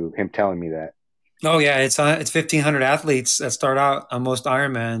prior to him telling me that. Oh yeah, it's 1,500 athletes that start out on most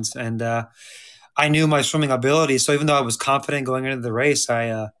Ironmans, and I knew my swimming ability. So even though I was confident going into the race,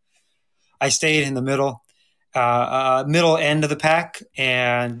 I stayed in the middle end of the pack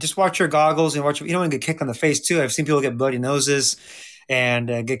and just watch your goggles and watch. You don't want to get kicked on the face too. I've seen people get bloody noses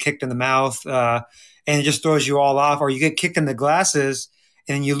and get kicked in the mouth, and it just throws you all off. Or you get kicked in the glasses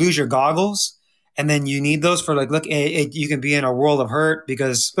and you lose your goggles, and then you need those for like look. You can be in a world of hurt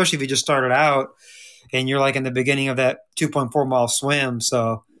because especially if you just started out and you're like in the beginning of that 2.4 mile swim.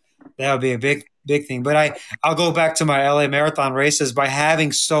 So that would be a big thing. But I'll go back to my LA marathon races by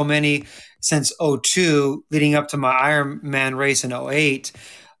having so many since '02 leading up to my Ironman race in '08.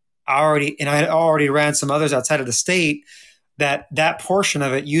 I had already ran some others outside of the state that portion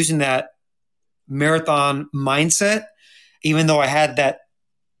of it using that marathon mindset, even though I had that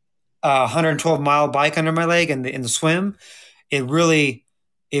 112-mile bike under my leg and in the swim, it really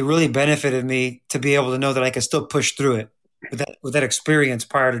benefited me to be able to know that I could still push through it with that experience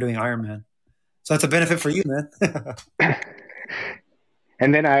prior to doing Ironman. So that's a benefit for you, man.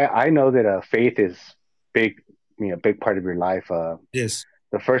 And then I know that faith is big, big part of your life. Yes.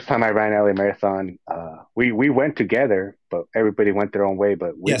 The first time I ran LA Marathon, we went together, but everybody went their own way.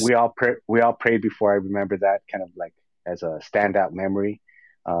 But Yes. we all prayed before. I remember that kind of like as a standout memory.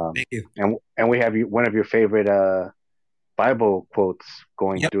 Thank you. And we have one of your favorite Bible quotes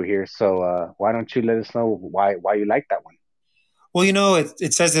going Yep. through here. So why don't you let us know why you like that one? Well,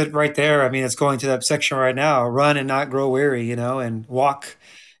 it says it right there. I mean, it's going to that section right now. Run and not grow weary, and walk,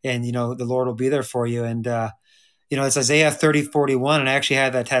 and the Lord will be there for you. And it's Isaiah 30:41, and I actually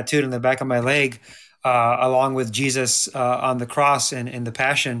had that tattooed on the back of my leg, along with Jesus on the cross and in the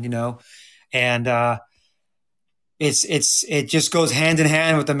Passion. And it just goes hand in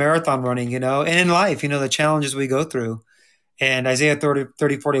hand with the marathon running, and in life, the challenges we go through. And Isaiah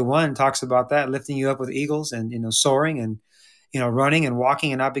 30:41 talks about that, lifting you up with eagles and, soaring and, running and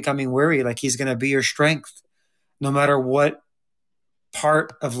walking and not becoming weary. Like he's going to be your strength no matter what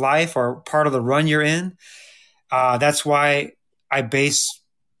part of life or part of the run you're in. That's why I base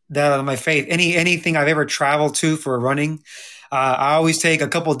that on my faith. Anything I've ever traveled to for running, I always take a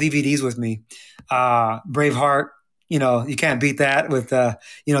couple of DVDs with me. Braveheart, you can't beat that with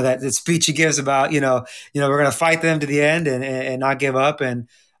that speech he gives about we're going to fight them to the end and not give up. And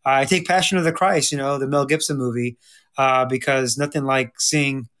I take Passion of the Christ, the Mel Gibson movie, because nothing like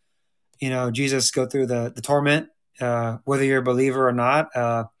seeing Jesus go through the torment, whether you're a believer or not.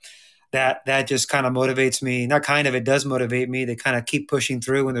 That just kind of motivates me. Not kind of, it does motivate me to kind of keep pushing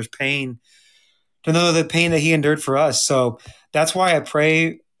through when there's pain, to know the pain that he endured for us. So that's why I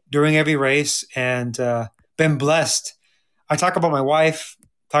pray during every race, and been blessed. I talk about my wife,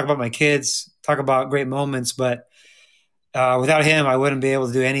 talk about my kids, talk about great moments, but without him, I wouldn't be able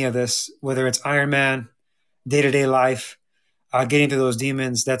to do any of this, whether it's Ironman, day to day life, getting through those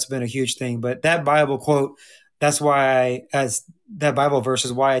demons. That's been a huge thing. But that Bible quote, as that Bible verse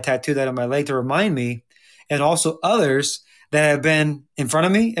is why I tattooed that on my leg to remind me, and also others that have been in front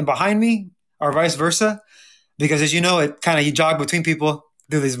of me and behind me, or vice versa. Because as you know, you jog between people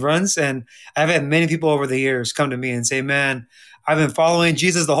through these runs. And I've had many people over the years come to me and say, man, I've been following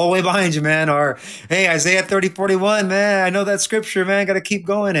Jesus the whole way behind you, man. Or, hey, Isaiah 30:41, man, I know that scripture, man, got to keep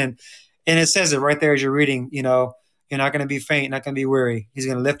going. And it says it right there as you're reading, you're not going to be faint, not going to be weary. He's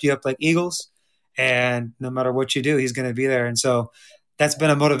going to lift you up like eagles. And no matter what you do, he's going to be there. And so that's been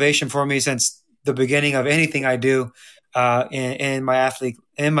a motivation for me since the beginning of anything I do in my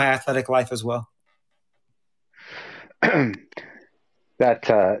athletic life as well. That's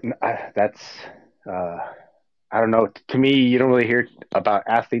I don't know. To me, you don't really hear about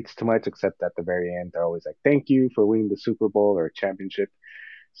athletes too much, except at the very end, they're always like, "Thank you for winning the Super Bowl or championship."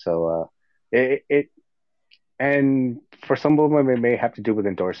 So it and for some of them, it may have to do with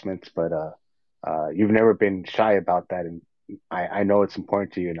endorsements, but you've never been shy about that, and I know it's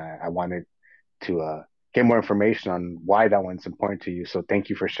important to you, and I wanted to get more information on why that one's important to you. So thank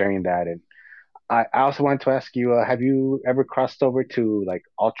you for sharing that. And I also wanted to ask you, have you ever crossed over to like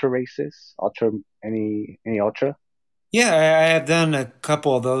ultra races? Any ultra? Yeah, I have done a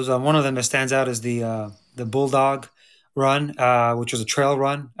couple of those. One of them that stands out is the Bulldog Run, which was a trail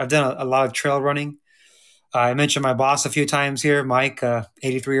run. I've done a lot of trail running. I mentioned my boss a few times here, Mike,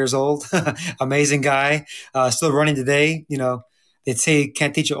 83 years old, amazing guy, still running today. They say you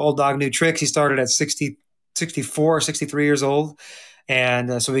can't teach an old dog new tricks. He started at 60, 64, 63 years old.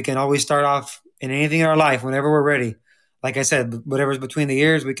 And so we can always start off in anything in our life whenever we're ready. Like I said, whatever's between the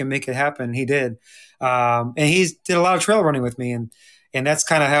ears, we can make it happen. He did. And he's did a lot of trail running with me. And that's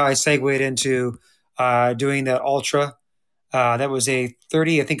kind of how I segued into doing that ultra. That was a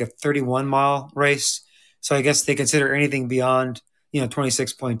 30, I think a 31-mile race. So I guess they consider anything beyond,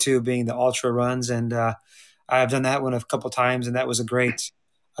 26.2 being the ultra runs. And I've done that one a couple times, and that was a great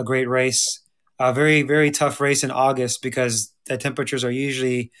race. A very, very tough race in August because the temperatures are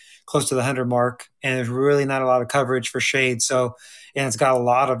usually close to the 100 mark, and there's really not a lot of coverage for shade. So, and it's got a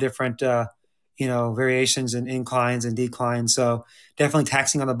lot of different, variations and inclines and declines. So definitely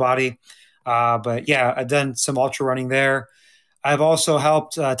taxing on the body. But yeah, I've done some ultra running there. I've also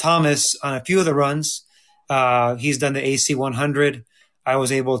helped Thomas on a few of the runs. He's done the AC 100. I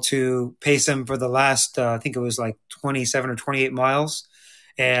was able to pace him for the last, I think it was like 27 or 28 miles.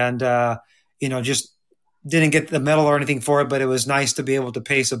 And, just didn't get the medal or anything for it, but it was nice to be able to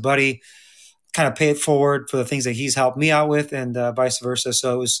pace a buddy, kind of pay it forward for the things that he's helped me out with, and vice versa.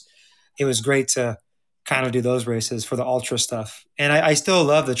 So it was great to kind of do those races for the ultra stuff. And I still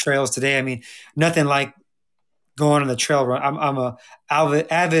love the trails today. I mean, nothing like going on the trail run. I'm a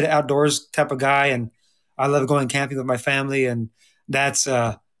avid outdoors type of guy, and I love going camping with my family. And that's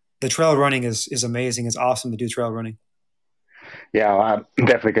the trail running is amazing. It's awesome to do trail running. Yeah, well, I'm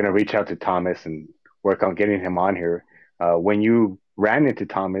definitely going to reach out to Thomas and work on getting him on here. When you ran into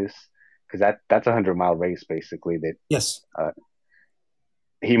Thomas, because that's a 100-mile race basically. That Yes.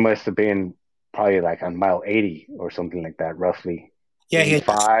 he must have been probably like on mile 80 or something like that, roughly Yeah, he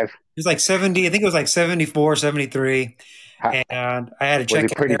 85. was like 70. I think it was like 74, 73. How, And I had to was he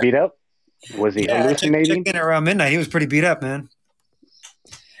check in pretty there. beat up? Was he Yeah, I checked hallucinating? in around midnight. He was pretty beat up, man.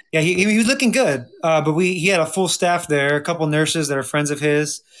 Yeah, he was looking good. But he had a full staff there, a couple nurses that are friends of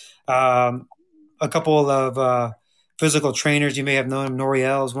his, um, a couple of physical trainers. You may have known him.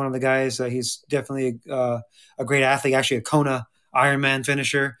 Noriel is one of the guys. He's definitely a great athlete, actually a Kona Ironman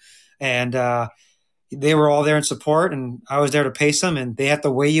finisher. And they were all there in support, and I was there to pace them, and they have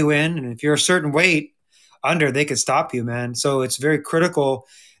to weigh you in. And if you're a certain weight under, they could stop you, man. So it's very critical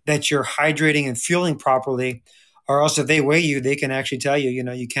that you're hydrating and fueling properly, or else if they weigh you, they can actually tell you,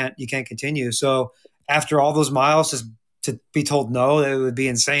 you can't continue. So after all those miles, just to be told no, that would be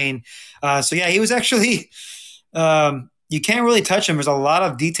insane. So yeah, he was actually. You can't really touch them. There's a lot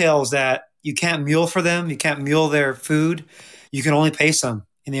of details that you can't mule for them. You can't mule their food. You can only pace them.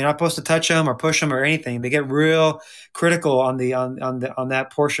 and you're not supposed to touch them or push them or anything. They get real critical on that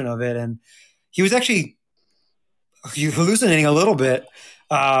portion of it. And he was actually hallucinating a little bit.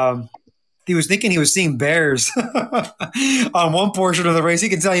 Um, he was thinking he was seeing bears on one portion of the race. He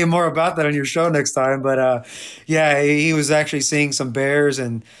can tell you more about that on your show next time. But yeah, he was actually seeing some bears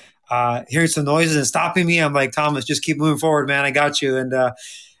and hearing some noises and stopping me. I'm like, Thomas, just keep moving forward, man. I got you. And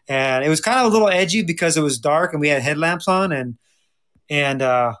it was kind of a little edgy because it was dark and we had headlamps on, and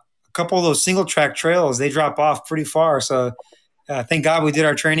a couple of those single track trails, they drop off pretty far. So thank God we did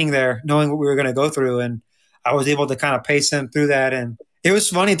our training there, knowing what we were going to go through, and I was able to kind of pace him through that. And it was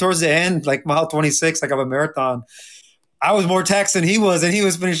funny towards the end, like mile 26, like of a marathon. I was more taxed than he was, and he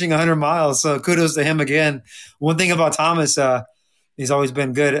was finishing 100 miles. So kudos to him again. One thing about Thomas, he's always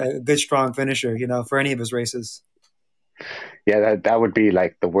been good, a good strong finisher, for any of his races. Yeah, that would be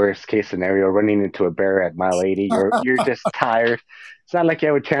like the worst case scenario, running into a bear at mile 80. You're just tired. It's not like you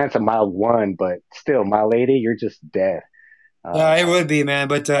have a chance at mile one, but still, mile 80, you're just dead. Yeah, Uh, it would be, man.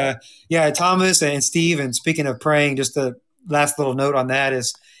 But yeah, Thomas and Steve, and speaking of praying, just the last little note on that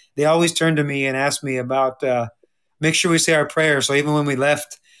is they always turn to me and ask me about make sure we say our prayers. So even when we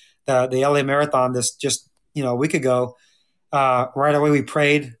left the LA Marathon this just a week ago, right away we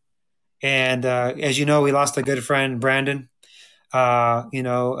prayed. And as you know, we lost a good friend, Brandon. And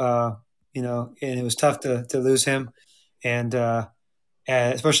it was tough to lose him, and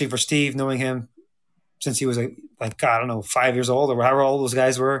especially for Steve, knowing him since he was like I don't know 5 years old or however old those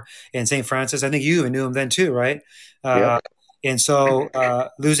guys were in St. Francis. I think you even knew him then too, right? yep. Uh, and so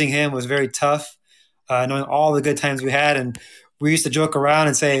losing him was very tough. Knowing all the good times we had, and we used to joke around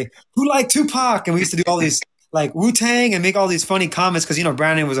and say, "Who liked Tupac?" And we used to do all these like Wu Tang and make all these funny comments because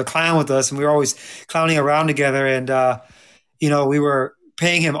Brandon was a clown with us, and we were always clowning around together. And we were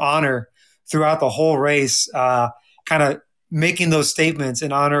paying him honor throughout the whole race, kind of making those statements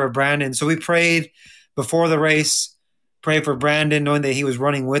in honor of Brandon. So we prayed before the race, prayed for Brandon, knowing that he was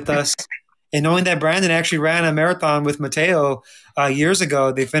running with us. And knowing that Brandon actually ran a marathon with Mateo years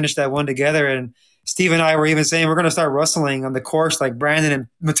ago, they finished that one together. And Steve and I were even saying we're going to start wrestling on the course like Brandon and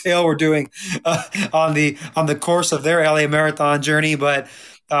Mateo were doing on the course of their LA marathon journey. But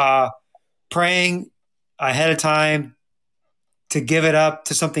uh, praying ahead of time to give it up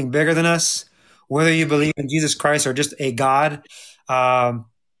to something bigger than us, whether you believe in Jesus Christ or just a God, um,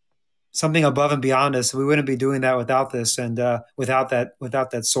 something above and beyond us. We wouldn't be doing that without this and without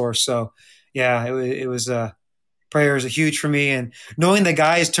that source. So, yeah, it was prayers are huge for me, and knowing the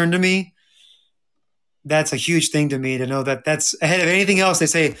guys turn to me, that's a huge thing to me to know that that's ahead of anything else. They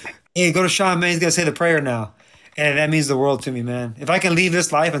say, "Hey, go to Sean, man. He's gonna say the prayer now." And that means the world to me, man. If I can leave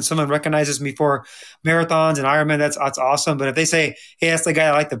this life and someone recognizes me for marathons and Ironman, that's awesome. But if they say, "Hey, that's the guy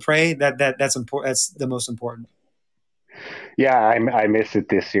I like to pray," that's important. That's the most important. Yeah, I missed it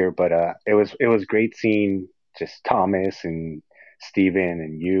this year, but it was great seeing just Thomas and Steven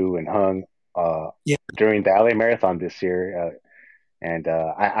and you and Hung Yeah. during the LA Marathon this year. And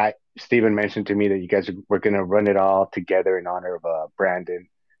I Steven mentioned to me that you guys were going to run it all together in honor of Brandon,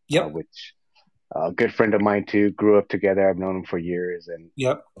 Yep. which a good friend of mine too. Grew up together. I've known him for years, and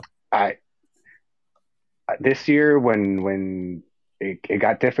Yep. I this year when it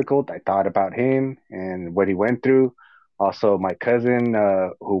got difficult, I thought about him and what he went through. Also, my cousin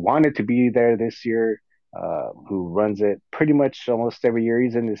who wanted to be there this year, who runs it pretty much almost every year.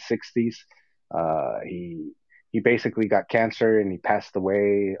 He's in his 60s. He basically got cancer and he passed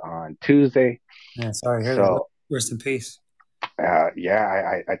away on Tuesday. Yeah. Sorry to hear that. So Rest in peace.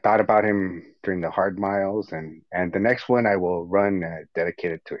 yeah, I thought about him during the hard miles, and the next one I will run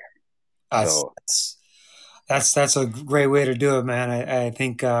dedicated to him. That's So that's that's a great way to do it, man. I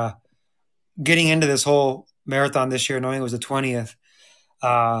think getting into this whole marathon this year, knowing it was the 20th,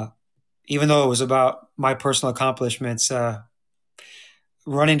 uh, even though it was about my personal accomplishments,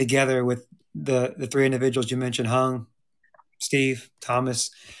 running together with the three individuals you mentioned, Hung, Steve, Thomas,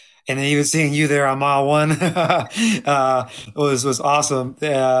 and then even seeing you there on mile one was awesome.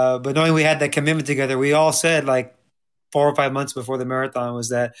 But knowing we had that commitment together, we all said like 4 or 5 months before the marathon was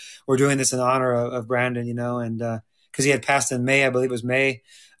that we're doing this in honor of Brandon, and because he had passed in May, I believe it was May,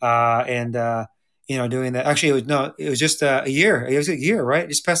 and doing that. Actually, it was just a year. It was a year, right?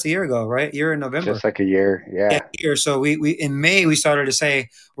 Just past a year ago, right? Year in November. just like a year, Yeah, yeah. year. So we in May we started to say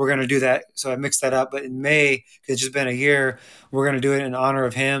we're going to do that. So I mixed that up. But in May, 'cause it's just been a year, we're going to do it in honor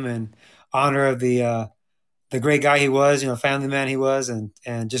of him and honor of the great guy he was, family man he was, and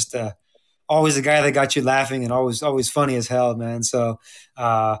just always the guy that got you laughing and always funny as hell, man.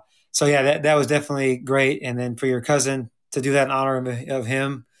 Uh, so yeah, that was definitely great. And then for your cousin to do that in honor of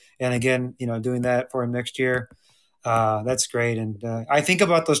him, and again, doing that for him next year. That's great. And I think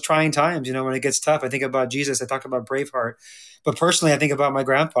about those trying times, when it gets tough. I think about Jesus. I talked about Braveheart. But personally, I think about my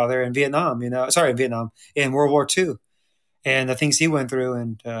grandfather in Vietnam, sorry, Vietnam, in World War II, and the things he went through,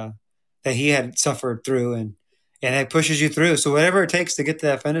 and that he had suffered through. And it pushes you through. So whatever it takes to get to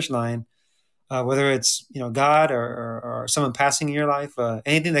that finish line, whether it's, God, or someone passing in your life,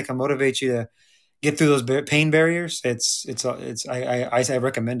 anything that can motivate you to get through those pain barriers, I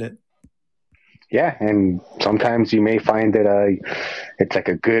recommend it. Yeah, and sometimes you may find that it's like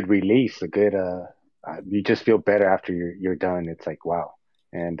a good release, a good you just feel better after you're done. It's like wow,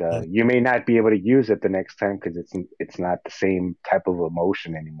 and Yeah. you may not be able to use it the next time because it's not the same type of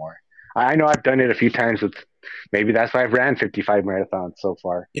emotion anymore. I know I've done it a few times with. Maybe that's why I've ran 55 marathons so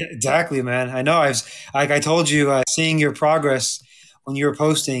far. Yeah, exactly, man. I know. Like I told you, seeing your progress when you were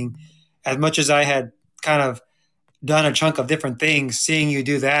posting, as much as I had kind of done a chunk of different things, seeing you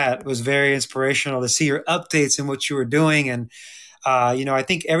do that was very inspirational to see your updates and what you were doing. And I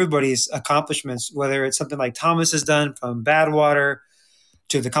think everybody's accomplishments, whether it's something like Thomas has done from Badwater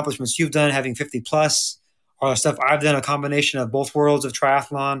to the accomplishments you've done, having 50 plus, or the stuff I've done, a combination of both worlds of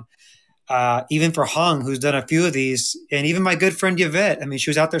triathlon. Even for Hung, who's done a few of these, and even my good friend Yvette. I mean, she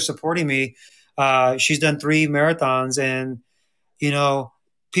was out there supporting me. She's done 3 marathons, and you know,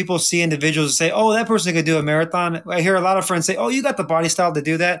 people see individuals and say, "Oh, that person could do a marathon." I hear a lot of friends say, "Oh, you got the body style to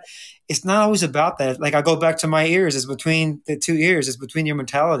do that." It's not always about that. Like I go back to my ears. It's between the 2 ears. It's between your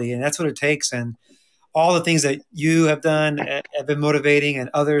mentality, and that's what it takes. And all the things that you have done have been motivating, and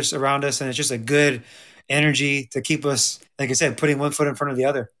others around us, and it's just a good energy to keep us, like I said, putting one foot in front of the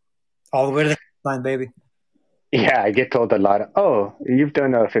other all the way to the line, baby. Yeah, I get told a lot. Oh, you've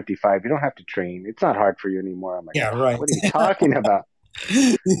done a 55. You don't have to train. It's not hard for you anymore. I'm like, Yeah, right. what are you talking about?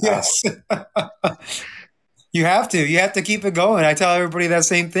 Uh, Yes. You have to. You have to keep it going. I tell everybody that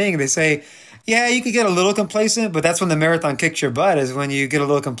same thing. They say, yeah, you could get a little complacent, but that's when the marathon kicks your butt, is when you get a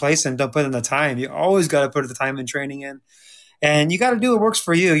little complacent, don't put in the time. You always got to put the time and training in. And you got to do what works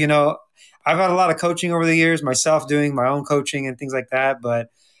for you. I've had a lot of coaching over the years, myself doing my own coaching and things like that, but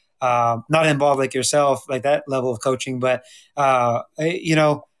not involved like yourself, like that level of coaching. But,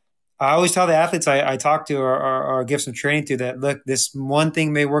 I always tell the athletes I talk to, or give some training to, that look, this one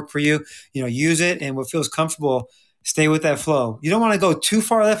thing may work for you. Use it, and what feels comfortable, stay with that flow. You don't want to go too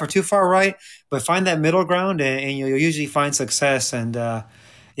far left or too far right, but find that middle ground, and you'll usually find success. And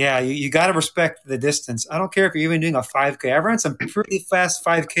yeah, you got to respect the distance. I don't care if you're even doing a 5K. I've ran some pretty fast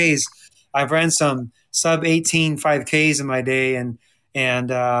 5Ks. I've ran some sub 18 5Ks in my day, and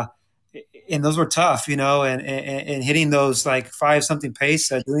and those were tough, and hitting those like 5 something pace,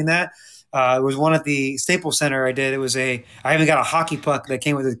 doing that. It was one at the Staples Center I did. I even got a hockey puck that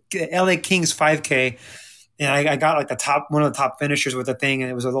came with the LA Kings 5K, and I got like one of the top finishers with the thing, and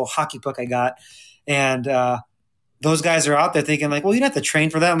it was a little hockey puck I got. And those guys are out there thinking like, well, you don't have to train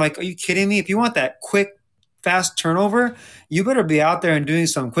for that. I'm like, are you kidding me? If you want that quick, fast turnover, you better be out there and doing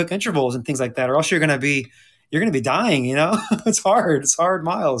some quick intervals and things like that, or else you're gonna be dying. It's hard. It's hard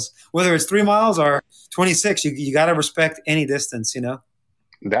miles. Whether it's 3 miles or 26, you got to respect any distance.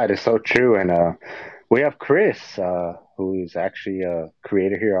 that is so true. And we have Chris, who is actually a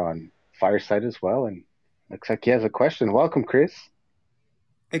creator here on Fireside as well. And looks like he has a question. Welcome, Chris.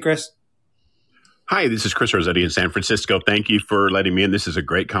 Hey, Chris. Hi, this is Chris Rossetti in San Francisco. Thank you for letting me in. This is a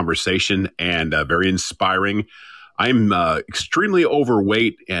great conversation and very inspiring. I'm extremely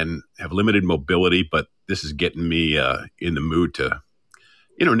overweight and have limited mobility, but this is getting me in the mood to,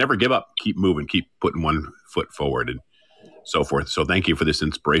 never give up, keep moving, keep putting one foot forward and so forth. So thank you for this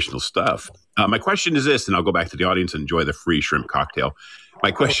inspirational stuff. My question is this, and I'll go back to the audience and enjoy the free shrimp cocktail.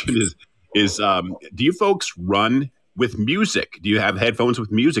 My question is do you folks run with music? Do you have headphones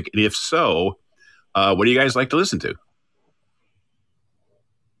with music? And if so, what do you guys like to listen to?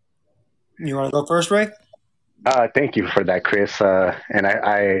 You want to go first, Ray? Thank you for that, Chris. And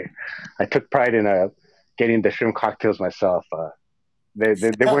I took pride in getting the shrimp cocktails myself. They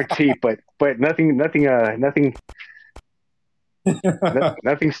weren't cheap, but nothing's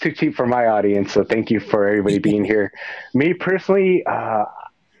too cheap for my audience. So thank you for everybody being here. Me personally,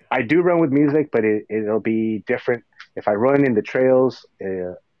 I do run with music, but it'll be different. If I run in the trails,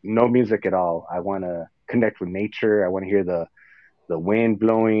 no music at all. I want to connect with nature. I want to hear the wind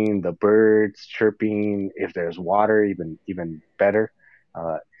blowing, the birds chirping. If there's water, even better.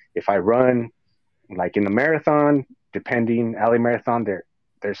 Uh, if I run like in the marathon, depending LA marathon,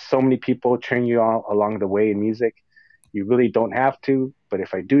 there's so many people cheering you all along the way in music. You really don't have to, but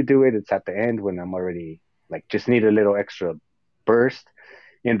if I do it, it's at the end when I'm already like just need a little extra burst.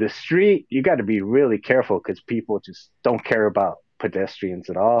 In the street, you got to be really careful because people just don't care about pedestrians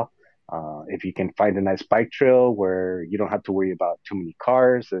at all. If you can find a nice bike trail where you don't have to worry about too many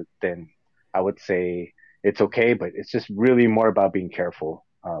cars, then I would say it's okay. But it's just really more about being careful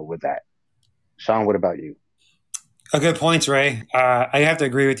with that. Sean, what about you? Good points, Ray. I have to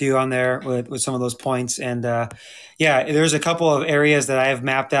agree with you on there with some of those points. And yeah, there's a couple of areas that I have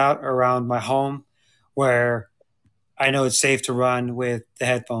mapped out around my home where I know it's safe to run with the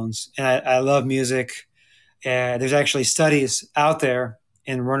headphones. And I love music. There's actually studies out there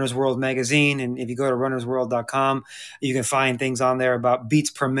in Runner's World magazine. And if you go to runnersworld.com, you can find things on there about beats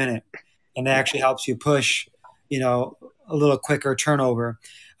per minute. And that actually helps you push, a little quicker turnover.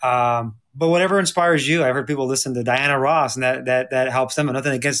 But whatever inspires you, I've heard people listen to Diana Ross, and that helps them. And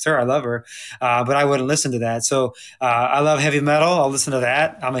nothing against her, I love her, but I wouldn't listen to that. So I love heavy metal. I'll listen to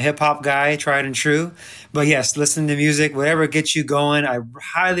that. I'm a hip hop guy, tried and true. But yes, listen to music, whatever gets you going. I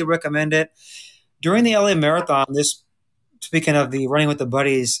highly recommend it. During the LA Marathon, speaking of the running with the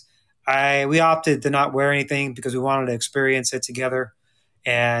buddies, we opted to not wear anything because we wanted to experience it together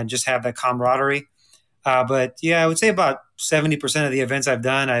and just have that camaraderie. But yeah, I would say about 70% of the events I've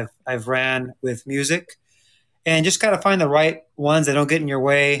done, I've ran with music, and just gotta find the right ones that don't get in your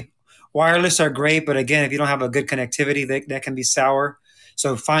way. Wireless are great, but again, if you don't have a good connectivity, that can be sour.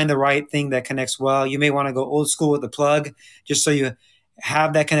 So find the right thing that connects well. You may want to go old school with the plug, just so you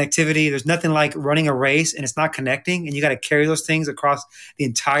have that connectivity. There's nothing like running a race and it's not connecting, and you got to carry those things across the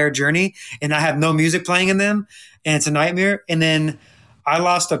entire journey, and I have no music playing in them, and it's a nightmare. And then I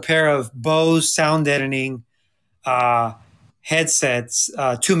lost a pair of Bose sound deadening uh, headsets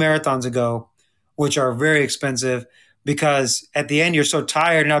 2 marathons ago, which are very expensive because at the end you're so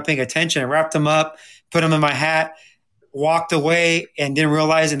tired and not paying attention. I wrapped them up, put them in my hat, walked away, and didn't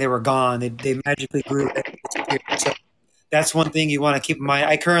realize, and they were gone. They magically grew. So that's one thing you want to keep in mind.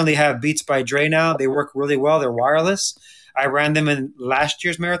 I currently have Beats by Dre now. They work really well. They're wireless. I ran them in last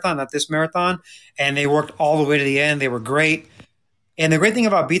year's marathon, not this marathon, and they worked all the way to the end. They were great. And the great thing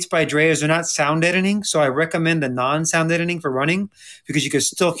about Beats by Dre is they're not sound editing. So I recommend the non-sound editing for running because you can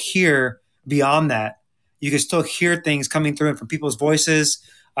still hear beyond that. You can still hear things coming through from people's voices,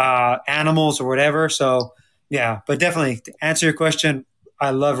 animals or whatever. So yeah, but definitely to answer your question,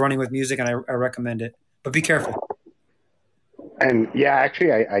 I love running with music and I recommend it. But be careful. And yeah,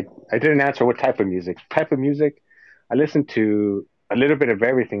 actually, I didn't answer what type of music. Type of music, I listen to a little bit of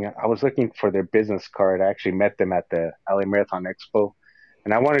everything. I was looking for their business card. I actually met them at the LA Marathon Expo,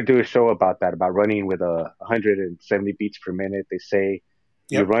 and I want to do a show about that, about running with a 170 beats per minute. They say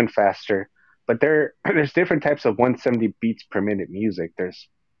you Yep. run faster, but there's different types of 170 beats per minute music. There's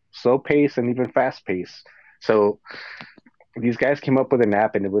slow pace and even fast pace. So these guys came up with an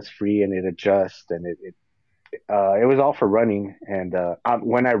app, and it was free, and it adjusts, and it was all for running. And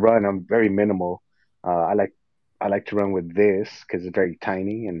when I run, I'm very minimal. I like to run with this because it's very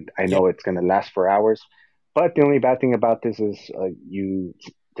tiny, and I Yep. know it's gonna last for hours. But the only bad thing about this is you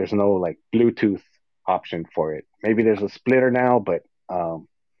there's no like Bluetooth option for it. Maybe there's a splitter now, but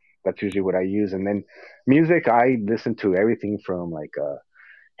that's usually what I use. And then music, I listen to everything from like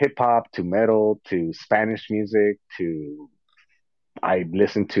hip hop to metal to Spanish music to I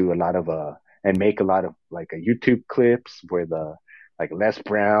listen to a lot of and make a lot of like YouTube clips where the like Les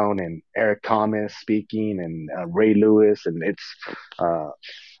Brown and Eric Thomas speaking and Ray Lewis, and it's uh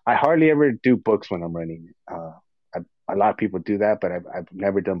I hardly ever do books when I'm running. A lot of people do that, but I've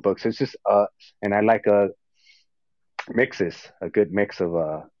never done books. It's just and I like mixes, a good mix of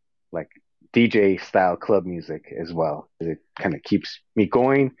like DJ style club music as well. It kind of keeps me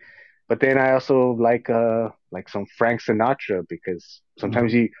going, but then I also like some Frank Sinatra because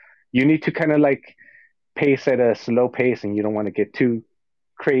sometimes Mhm. you need to kind of like pace at a slow pace and you don't want to get too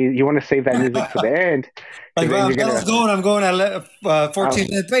crazy. You want to save that music for the end Like, because then well, you're how's gonna it going? I'm going at um,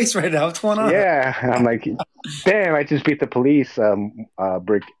 14-minute pace right now. What's going on? yeah. I'm like, damn, I just beat the police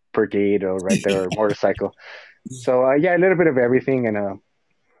brigade or right there or motorcycle. So yeah, a little bit of everything and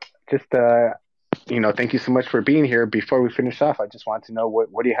just thank you so much for being here. Before we finish off, I just want to know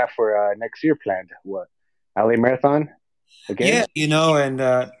what do you have for next year planned? What LA Marathon Yeah, again?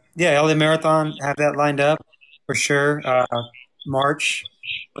 and yeah, LA Marathon have that lined up for sure. March,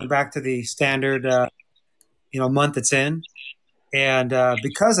 going back to the standard, month it's in, and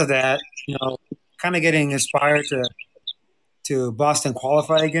because of that, kind of getting inspired to Boston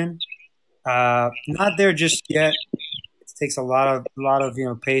qualify again. Not there just yet. It takes a lot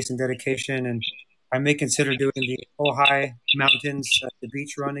of pace and dedication, and I may consider doing the Ojai Mountains, the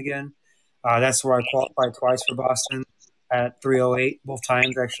beach run again. That's where I qualified twice for Boston at 3:08, both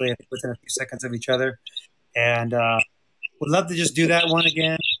times actually, I think within a few seconds of each other, and would love to just do that one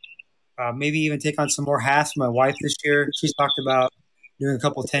again. Maybe even take on some more hats for my wife this year. She's talked about doing a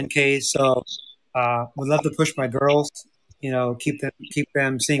couple 10Ks. So would love to push my girls. Keep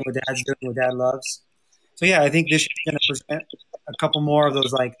them seeing what dad's doing, what dad loves. So yeah, I think this year's going to present a couple more of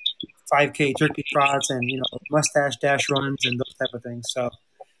those like 5K turkey trots and mustache dash runs and those type of things. So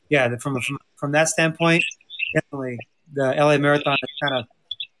yeah, from that standpoint, definitely the LA Marathon has kind of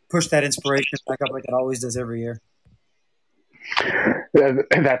pushed that inspiration back up like it always does every year.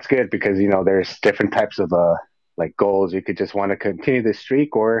 That's good because there's different types of like goals. You could just want to continue the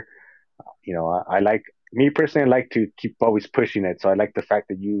streak, or I like me personally. I like to keep always pushing it. So I like the fact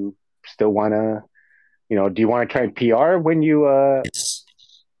that you still want to. Do you want to try and PR when you?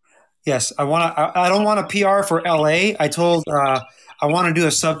 Yes, I want to. I don't want a PR for LA. I want to do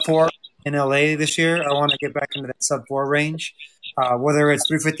a sub 4 in LA this year. I want to get back into that sub 4 range, whether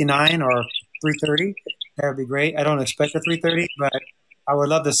it's 3:59 or 3:30. That would be great. I don't expect a 3:30, but I would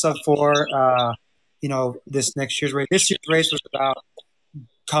love the sub 4. This next year's race. This year's race was about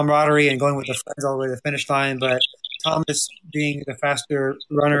camaraderie and going with the friends all the way to the finish line. But Thomas, being the faster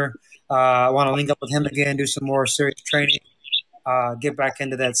runner, I want to link up with him again, do some more serious training, get back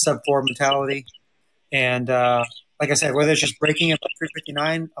into that sub 4 mentality. And like I said, whether it's just breaking it by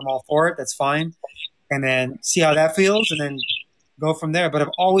 3:59, I'm all for it. That's fine. And then see how that feels and then go from there. But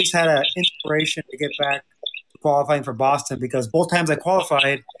I've always had an inspiration to get back to qualifying for Boston because both times I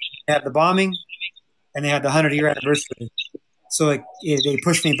qualified, they had the bombing and they had the 100-year anniversary. So they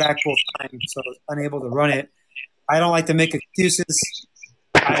pushed me back both times, so I was unable to run it. I don't like to make excuses.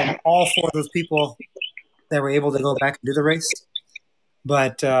 I'm all for those people that were able to go back and do the race,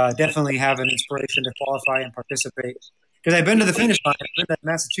 but definitely have an inspiration to qualify and participate. Because I've been to the finish line. I've been to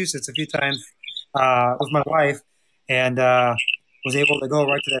Massachusetts a few times with my wife, and was able to go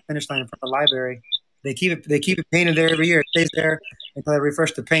right to that finish line in front of the library. They keep it painted there every year. It stays there until they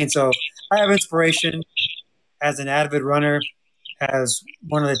refresh the paint. So I have inspiration as an avid runner, as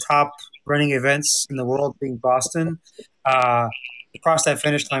one of the top running events in the world being Boston, across that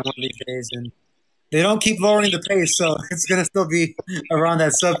finish line one of these days. And they don't keep lowering the pace, so it's going to still be around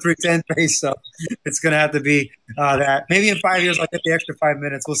that sub 3:10 pace. So it's going to have to be that. Maybe in 5 years I'll get the extra 5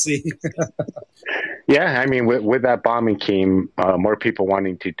 minutes. We'll see. Yeah, I mean, with that bombing came more people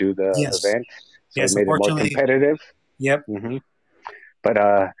wanting to do the event, so it made it more competitive. Yep. Mm-hmm. But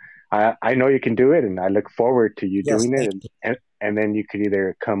I know you can do it, and I look forward to you doing it. And then you could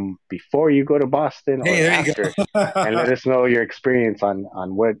either come before you go to Boston or after, and let us know your experience on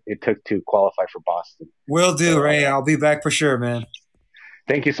what it took to qualify for Boston. Will do, Ray. I'll be back for sure, man.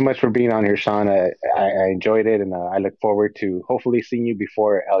 Thank you so much for being on here, Sean. I enjoyed it, and I look forward to hopefully seeing you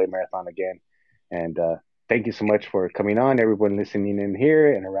before LA Marathon again. And thank you so much for coming on, everyone listening in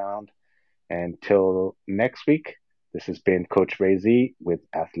here and around. Until next week, this has been Coach Ray Z with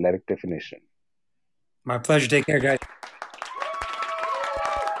Athletic Definition. My pleasure. Take care, guys.